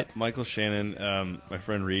person. But Michael Shannon, my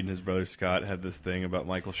friend Reed and his brother Scott had this thing about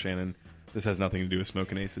Michael Shannon. This has nothing to do with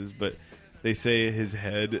Smoking Aces, but they say his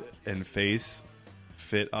head and face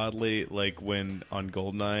fit oddly, like when on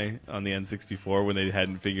GoldenEye on the N64 when they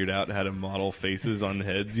hadn't figured out how to model faces on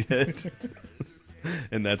heads yet.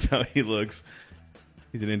 And that's how he looks.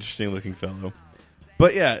 He's an interesting looking fellow.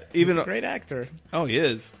 But yeah, even he's a great actor. Oh, he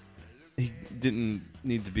is. He didn't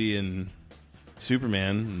need to be in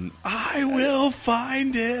Superman. I will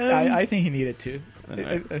find him. I think he needed to.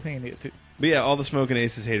 Right. I think he needed to. But yeah, all the Smoking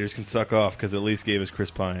Aces haters can suck off because at least gave us Chris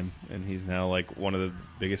Pine, and he's now like one of the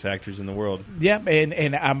biggest actors in the world. Yeah,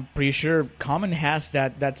 and I'm pretty sure Common has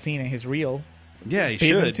that scene in his reel. Yeah, he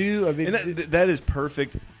should too. I mean, and that is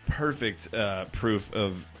perfect proof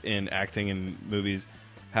of in acting in movies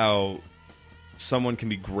how someone can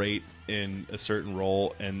be great in a certain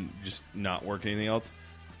role and just not work anything else.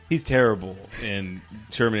 He's terrible in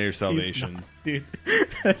Terminator Salvation. Dude.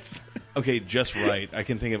 Okay, just right. I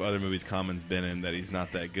can think of other movies Common's been in that he's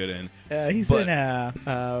not that good in. He's in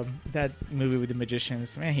that movie with the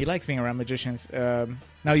magicians. Man, he likes being around magicians.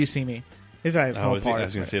 Now You See Me. His eyes I was going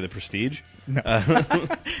to say The Prestige. No.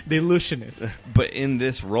 The Illusionist. But in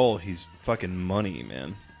this role, he's fucking money,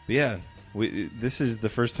 man. But yeah, this is the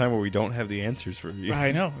first time where we don't have the answers for you.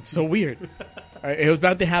 I know. It's so weird. It was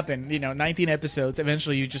about to happen. 19 episodes.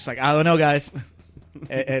 Eventually, you just like, I don't know, guys.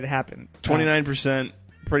 It happened. 29%.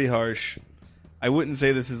 Pretty harsh. I wouldn't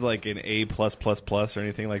say this is like an A+++ or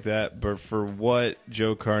anything like that, but for what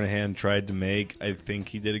Joe Carnahan tried to make, I think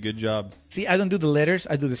he did a good job. See, I don't do the letters,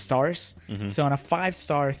 I do the stars. Mm-hmm. So on a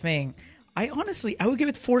 5-star thing, I would give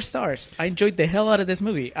it 4 stars. I enjoyed the hell out of this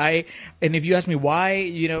movie. And if you ask me why,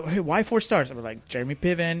 hey, why 4 stars? I was like, Jeremy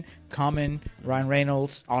Piven, Common, Ryan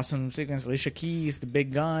Reynolds, awesome sequence, Alicia Keys, The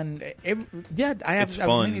Big Gun. I have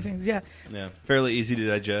many things. Yeah, fairly easy to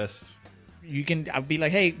digest. I'll be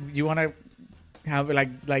like, hey, you want to have,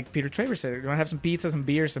 like Peter Traver said, you want to have some pizza, some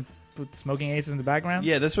beers, and put Smoking Aces in the background?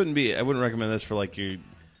 Yeah, I wouldn't recommend this for like your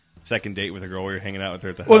second date with a girl where you're hanging out with her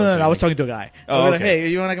at the house. Well, no, I was talking to a guy. Oh, okay. Like, hey,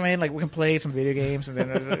 you want to come in? Like, we can play some video games, and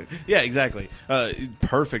then yeah, exactly.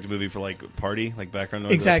 Perfect movie for like party, like background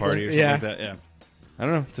noise exactly. at a party or something like that. Yeah, I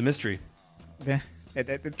don't know. It's a mystery. Yeah.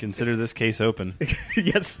 Consider this case open.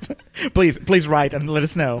 Yes, please write and let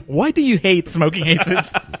us know. Why do you hate Smoking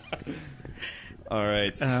Aces? All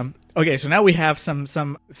right. Okay, so now we have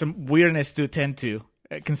some weirdness to attend to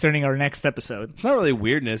concerning our next episode. It's not really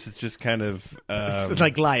weirdness. It's just kind of it's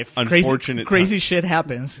like life. Unfortunate. Crazy shit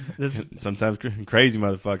happens. Sometimes crazy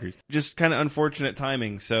motherfuckers. Just kind of unfortunate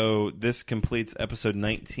timing. So this completes episode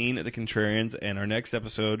 19 of The Contrarians, and our next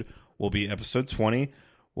episode will be episode 20.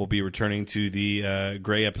 We'll be returning to the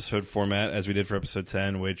gray episode format as we did for episode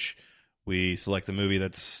 10, which we select a movie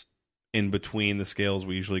that's in between the scales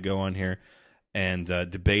we usually go on here and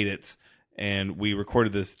debate it. And we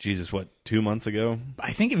recorded this, 2 months ago?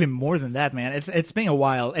 I think even more than that, man. It's been a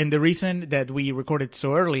while. And the reason that we recorded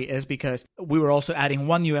so early is because we were also adding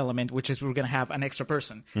one new element, which is we're going to have an extra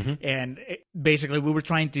person. Mm-hmm. And basically, we were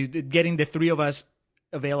trying to, getting the three of us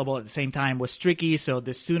available at the same time was tricky. So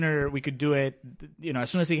the sooner we could do it, as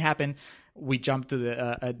soon as it happened, we jumped to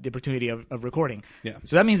the opportunity of recording. Yeah.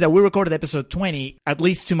 So that means that we recorded episode 20 at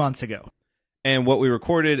least 2 months ago. And what we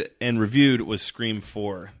recorded and reviewed was Scream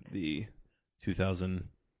 4, the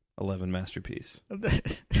 2011 masterpiece.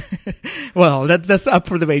 Well, that's up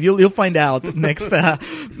for debate. You'll find out next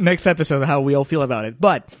episode how we all feel about it.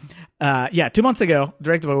 But 2 months ago,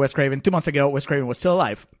 directed by Wes Craven. 2 months ago, Wes Craven was still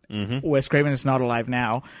alive. Mm-hmm. Wes Craven is not alive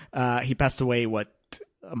now. He passed away,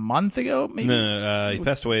 a month ago, maybe? No, he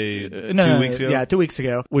passed away 2 weeks ago. Yeah, 2 weeks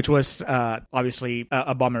ago, which was obviously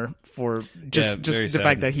a bummer for just the sad.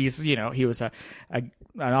 fact that he was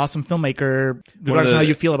an awesome filmmaker. Regardless of how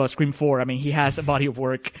you feel about Scream 4, I mean, he has a body of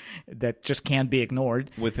work that just can't be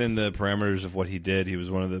ignored. Within the parameters of what he did, he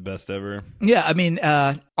was one of the best ever. Yeah, I mean,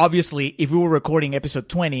 obviously, if we were recording episode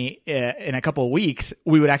 20 in a couple of weeks,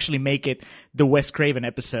 we would actually make it the Wes Craven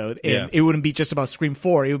episode. And it wouldn't be just about Scream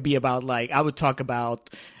 4. It would be about, I would talk about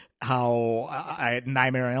how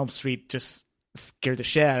Nightmare on Elm Street just scared the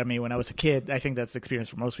shit out of me when I was a kid. I think that's the experience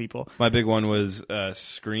for most people. My big one was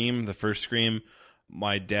Scream, the first Scream.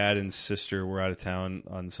 My dad and sister were out of town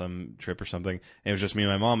on some trip or something, and it was just me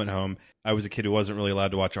and my mom at home. I was a kid who wasn't really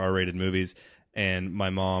allowed to watch R-rated movies, and my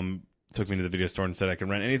mom took me to the video store and said I could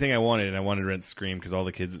rent anything I wanted, and I wanted to rent Scream because all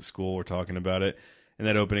the kids at school were talking about it. And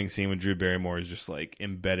that opening scene with Drew Barrymore is just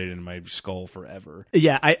embedded in my skull forever.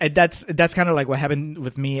 Yeah, that's kind of like what happened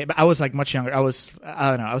with me. I was much younger. I don't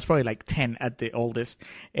know. I was probably 10 at the oldest,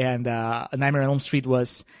 and Nightmare on Elm Street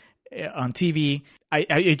was on TV.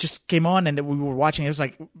 It just came on and we were watching. It was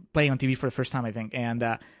playing on TV for the first time, I think.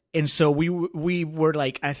 And so we were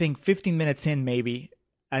I think 15 minutes in maybe.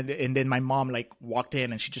 And then my mom walked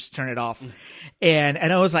in and she just turned it off. And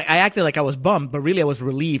I was I acted like I was bummed, but really I was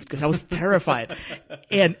relieved because I was terrified.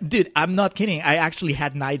 And dude, I'm not kidding. I actually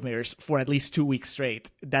had nightmares for at least 2 weeks straight.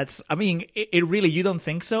 It really, you don't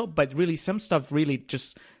think so, but really some stuff really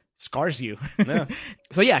just scars you. Yeah.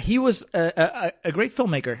 So yeah, he was a great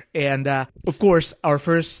filmmaker. And of course,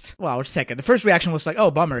 the first reaction was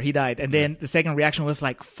oh, bummer, he died. And then the second reaction was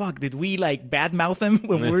fuck, did we badmouth him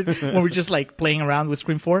when we're just playing around with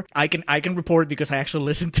Scream 4? I can report because I actually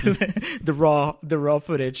listened to the raw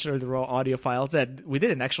footage or the raw audio files that we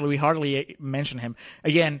didn't. Actually, we hardly mention him.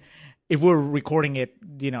 Again, if we're recording it,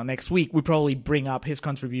 next week, we probably bring up his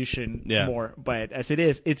contribution more. But as it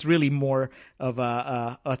is, it's really more of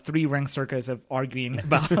a three-ring circus of arguing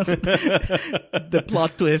about the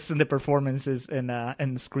plot twists and the performances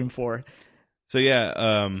in Scream 4. So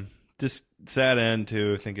yeah, just sad end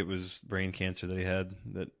too. I think it was brain cancer that he had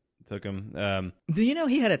that took him. Do you know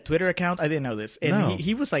he had a Twitter account? I didn't know this. And no.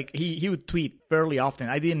 he was he would tweet fairly often.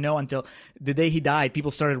 I didn't know until the day he died,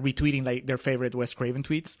 people started retweeting their favorite Wes Craven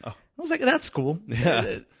tweets. Oh. I was that's cool.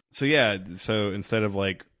 Yeah. So instead of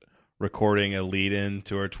recording a lead in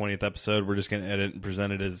to our 20th episode, we're just going to edit and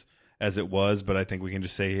present it as it was. But I think we can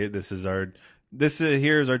just say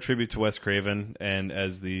here's our tribute to Wes Craven, and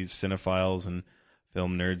as the cinephiles and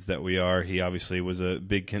film nerds that we are, he obviously was a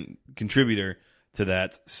big contributor to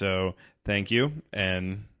that. So thank you.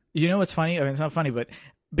 And you know what's funny? I mean, it's not funny, but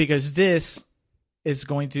because this is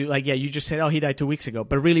going to you just said, oh, he died 2 weeks ago,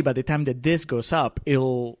 but really by the time that this goes up,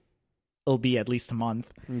 it'll be at least a month.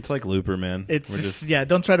 It's like Looper, man. It's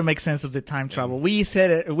don't try to make sense of the time travel. We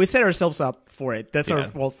set ourselves up for it. That's our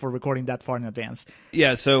fault for recording that far in advance.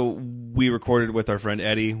 Yeah, so we recorded with our friend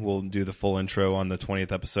Eddie. We'll do the full intro on the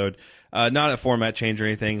 20th episode. Not a format change or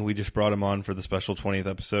anything. We just brought him on for the special 20th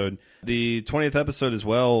episode. The 20th episode as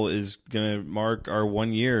well is going to mark our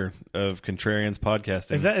 1 year of Contrarians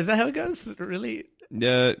podcasting. Is that how it goes? Really?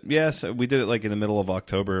 Yes, we did it in the middle of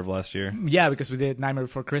October of last year. Yeah, because we did Nightmare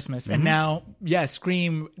Before Christmas. Mm-hmm. And now,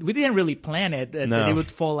 Scream, we didn't really plan it. That it would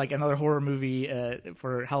fall another horror movie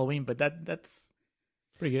for Halloween, but that's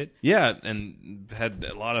pretty good. Yeah, and had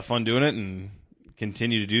a lot of fun doing it and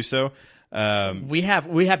continue to do so. We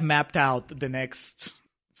have mapped out the next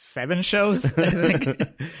 7 shows, I think.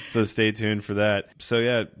 So stay tuned for that. So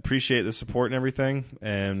yeah, appreciate the support and everything,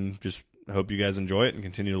 and just hope you guys enjoy it and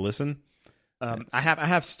continue to listen. I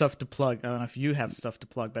have stuff to plug. I don't know if you have stuff to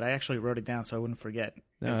plug, but I actually wrote it down so I wouldn't forget.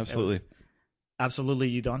 No, absolutely. Absolutely,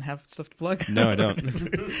 you don't have stuff to plug? No, I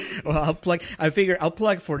don't. Well, I'll plug. I figure I'll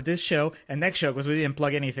plug for this show and next show because we didn't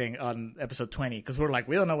plug anything on episode 20 because we're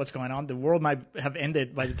we don't know what's going on. The world might have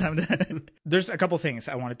ended by the time that... There's a couple things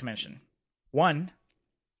I wanted to mention. One,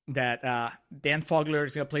 that Dan Fogler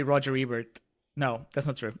is going to play Roger Ebert. No, that's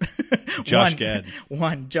not true. Josh Gad.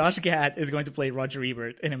 Josh Gad is going to play Roger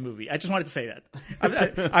Ebert in a movie. I just wanted to say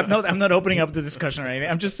that. I'm not opening up the discussion or anything.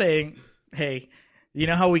 I'm just saying, hey, you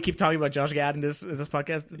know how we keep talking about Josh Gad in this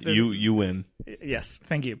podcast? You win. Yes,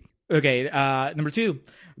 thank you. Okay, number 2,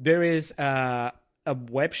 there is a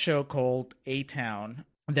web show called A-Town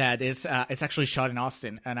that is it's actually shot in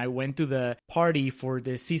Austin, and I went to the party for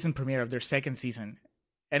the season premiere of their second season.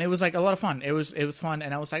 And it was like a lot of fun. It was fun,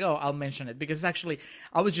 and I was like, oh, I'll mention it because actually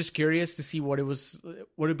I was just curious to see what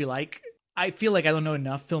it'd be like. I feel like I don't know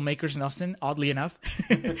enough filmmakers in Austin, oddly enough.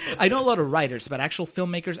 I know a lot of writers, but actual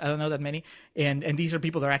filmmakers, I don't know that many. And these are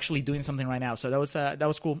people that are actually doing something right now. So that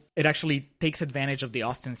was cool. It actually takes advantage of the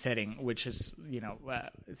Austin setting, which is,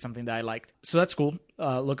 it's something that I liked. So that's cool.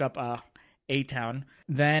 Look up A-Town.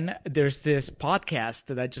 Then there's this podcast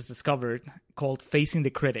that I just discovered called Facing the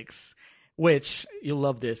Critics, which you'll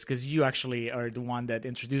love this because you actually are the one that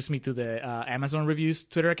introduced me to the Amazon Reviews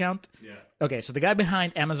Twitter account. Yeah. Okay, so the guy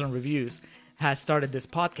behind Amazon Reviews has started this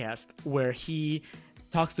podcast where he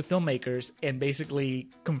talks to filmmakers and basically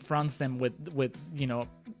confronts them with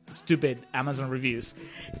stupid Amazon reviews,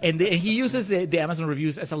 and he uses the Amazon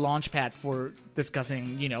Reviews as a launch pad for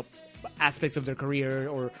discussing aspects of their career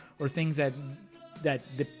or things that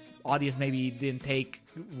the audience maybe didn't take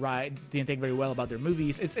very well about their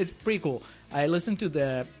movies. It's pretty cool. I listened to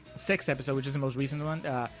the 6th episode, which is the most recent one,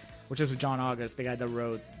 which is with John August, the guy that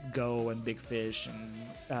wrote Go and Big Fish and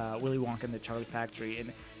Willy Wonka and the Charlie Factory,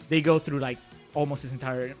 and they go through like almost his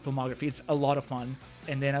entire filmography. It's a lot of fun.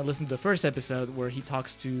 And then I listened to the first episode where he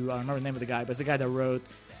talks to, I don't remember the name of the guy, but it's the guy that wrote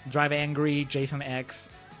Drive Angry, Jason X,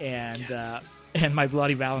 and My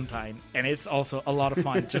Bloody Valentine, and it's also a lot of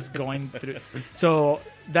fun just going through. So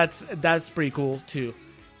that's pretty cool too.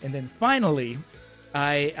 And then finally,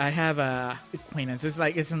 I have a acquaintance.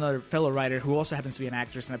 It's another fellow writer who also happens to be an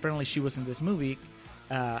actress, and apparently she was in this movie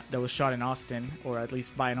that was shot in Austin, or at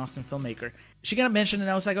least by an Austin filmmaker. She kind of mentioned it,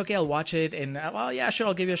 and I was like, okay, I'll watch it, and well, yeah, sure,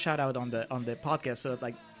 I'll give you a shout out on the podcast. So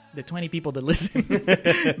like the 20 people that listen,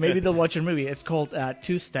 maybe they'll watch your movie. It's called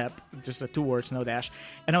Two Step, just 2 words, no dash.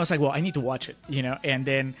 And I was like, well, I need to watch it, and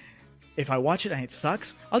then if I watch it and it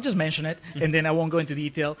sucks, I'll just mention it, and then I won't go into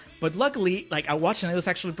detail. But luckily, like, I watched it and it was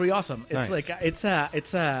actually pretty awesome. It's nice.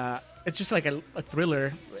 It's just like a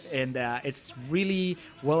thriller, and it's really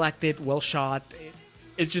well acted, well shot.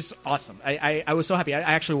 It's just awesome. I was so happy. I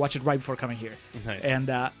actually watched it right before coming here. Nice. And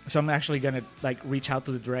so I'm actually gonna reach out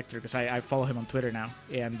to the director because I follow him on Twitter now,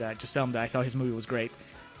 and just tell him that I thought his movie was great.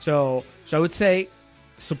 So I would say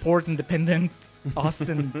support independent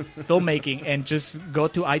Austin filmmaking and just go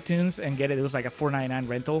to iTunes and get it. It was like a $4.99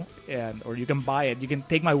 rental, or you can buy it. You can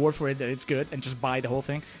take my word for it that it's good and just buy the whole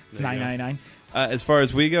thing. It's $9.99. As far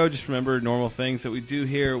as we go, just remember normal things that we do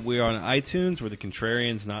here. We're on iTunes. We're the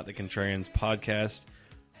Contrarians, not the Contrarians podcast.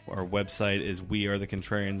 Our website is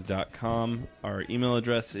wearethecontrarians.com. Our email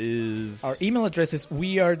address is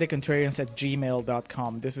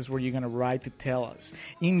wearethecontrarians@gmail.com. This is where you're going to write to tell us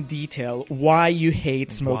in detail why you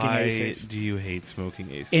hate smoking aces. Why do you hate smoking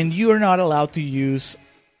aces? And you are not allowed to use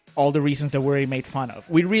all the reasons that we already made fun of.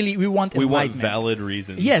 We want valid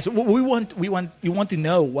reasons. Yes, we want you want to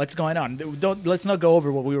know what's going on. Let's not go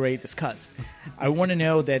over what we already discussed. I want to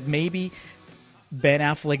know that maybe Ben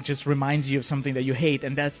Affleck just reminds you of something that you hate,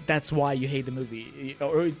 and that's why you hate the movie.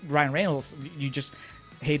 Or Ryan Reynolds, you just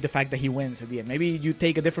hate the fact that he wins at the end. Maybe you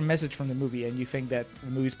take a different message from the movie and you think that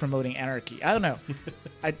the movie's promoting anarchy. I don't know.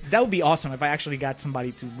 That would be awesome if I actually got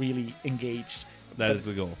somebody to really engage. That is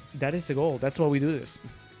the goal. That is the goal. That's why we do this.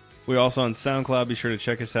 We're also on SoundCloud. Be sure to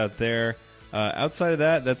check us out there. Outside of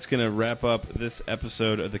that, that's going to wrap up this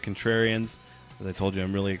episode of The Contrarians. As I told you,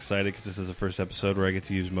 I'm really excited because this is the first episode where I get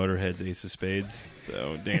to use Motorhead's Ace of Spades.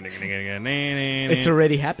 So, it's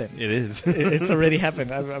already happened. It is. It's already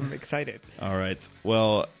happened. I'm excited. All right.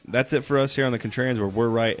 Well, that's it for us here on The Contrarians, where we're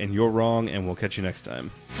right and you're wrong, and we'll catch you next time.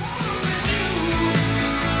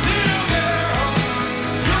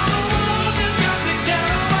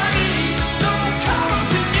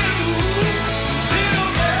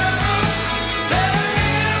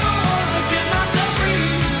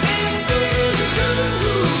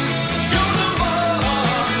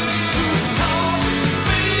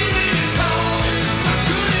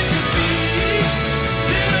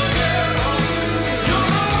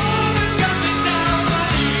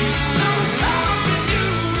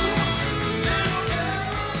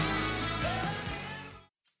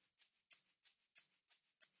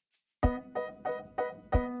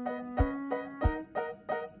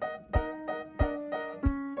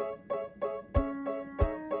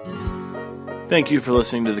 Thank you for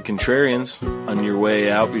listening to The Contrarians. On your way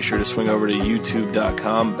out, be sure to swing over to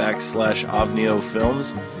youtube.com/Ovnio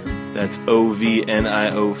Films. That's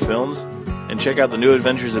OVNIO Films. And check out the new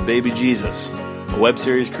adventures of Baby Jesus, a web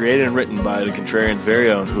series created and written by The Contrarians' very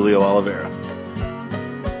own Julio Oliveira.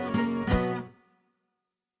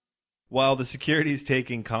 While the security is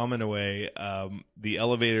taking Common away, the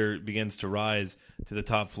elevator begins to rise to the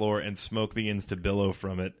top floor and smoke begins to billow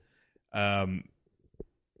from it. Wait,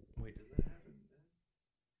 does that happen?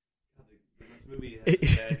 movie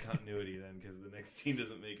has bad continuity then, because the next scene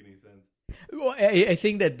doesn't make any sense. Well, I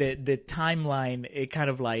think that the timeline, it kind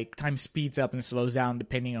of like time speeds up and slows down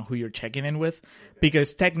depending on who you're checking in with,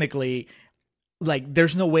 because technically, like,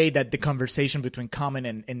 there's no way that the conversation between Common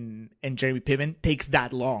and Jeremy Piven takes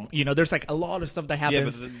that long. You know, there's like a lot of stuff that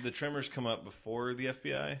happens. Yeah, but the tremors come up before the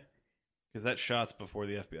FBI, because that shot's before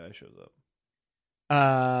the FBI shows up.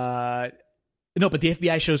 No, but the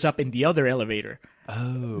FBI shows up in the other elevator.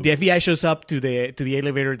 Oh, the FBI shows up to the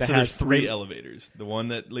elevator that so has there's three elevators: the one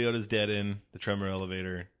that Leota's dead in, the tremor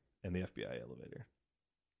elevator, and the FBI elevator.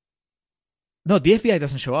 No, the FBI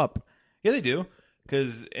doesn't show up. Yeah, they do,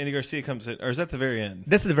 because Andy Garcia comes in, or is that the very end?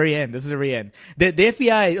 That's the very end. This is the very end. The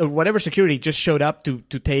FBI or whatever security just showed up to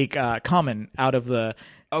take Common out of the.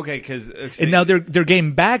 Okay, because and now they're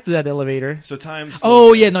getting back to that elevator. So time.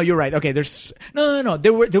 Oh yeah, no, you're right. Okay, there's no.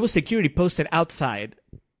 There was security posted outside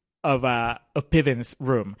of Piven's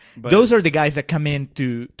room. But those are the guys that come in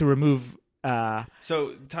to remove.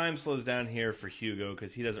 So time slows down here for Hugo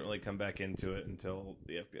because he doesn't really come back into it until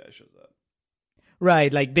the FBI shows up.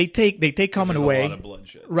 Right, like they take Common away. A lot of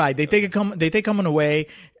bloodshed. Right, they take Common away.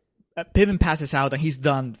 Piven passes out and he's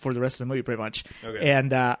done for the rest of the movie, pretty much.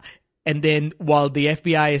 Okay. And then while the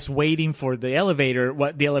FBI is waiting for the elevator,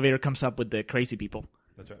 the elevator comes up with the crazy people.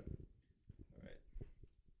 That's right.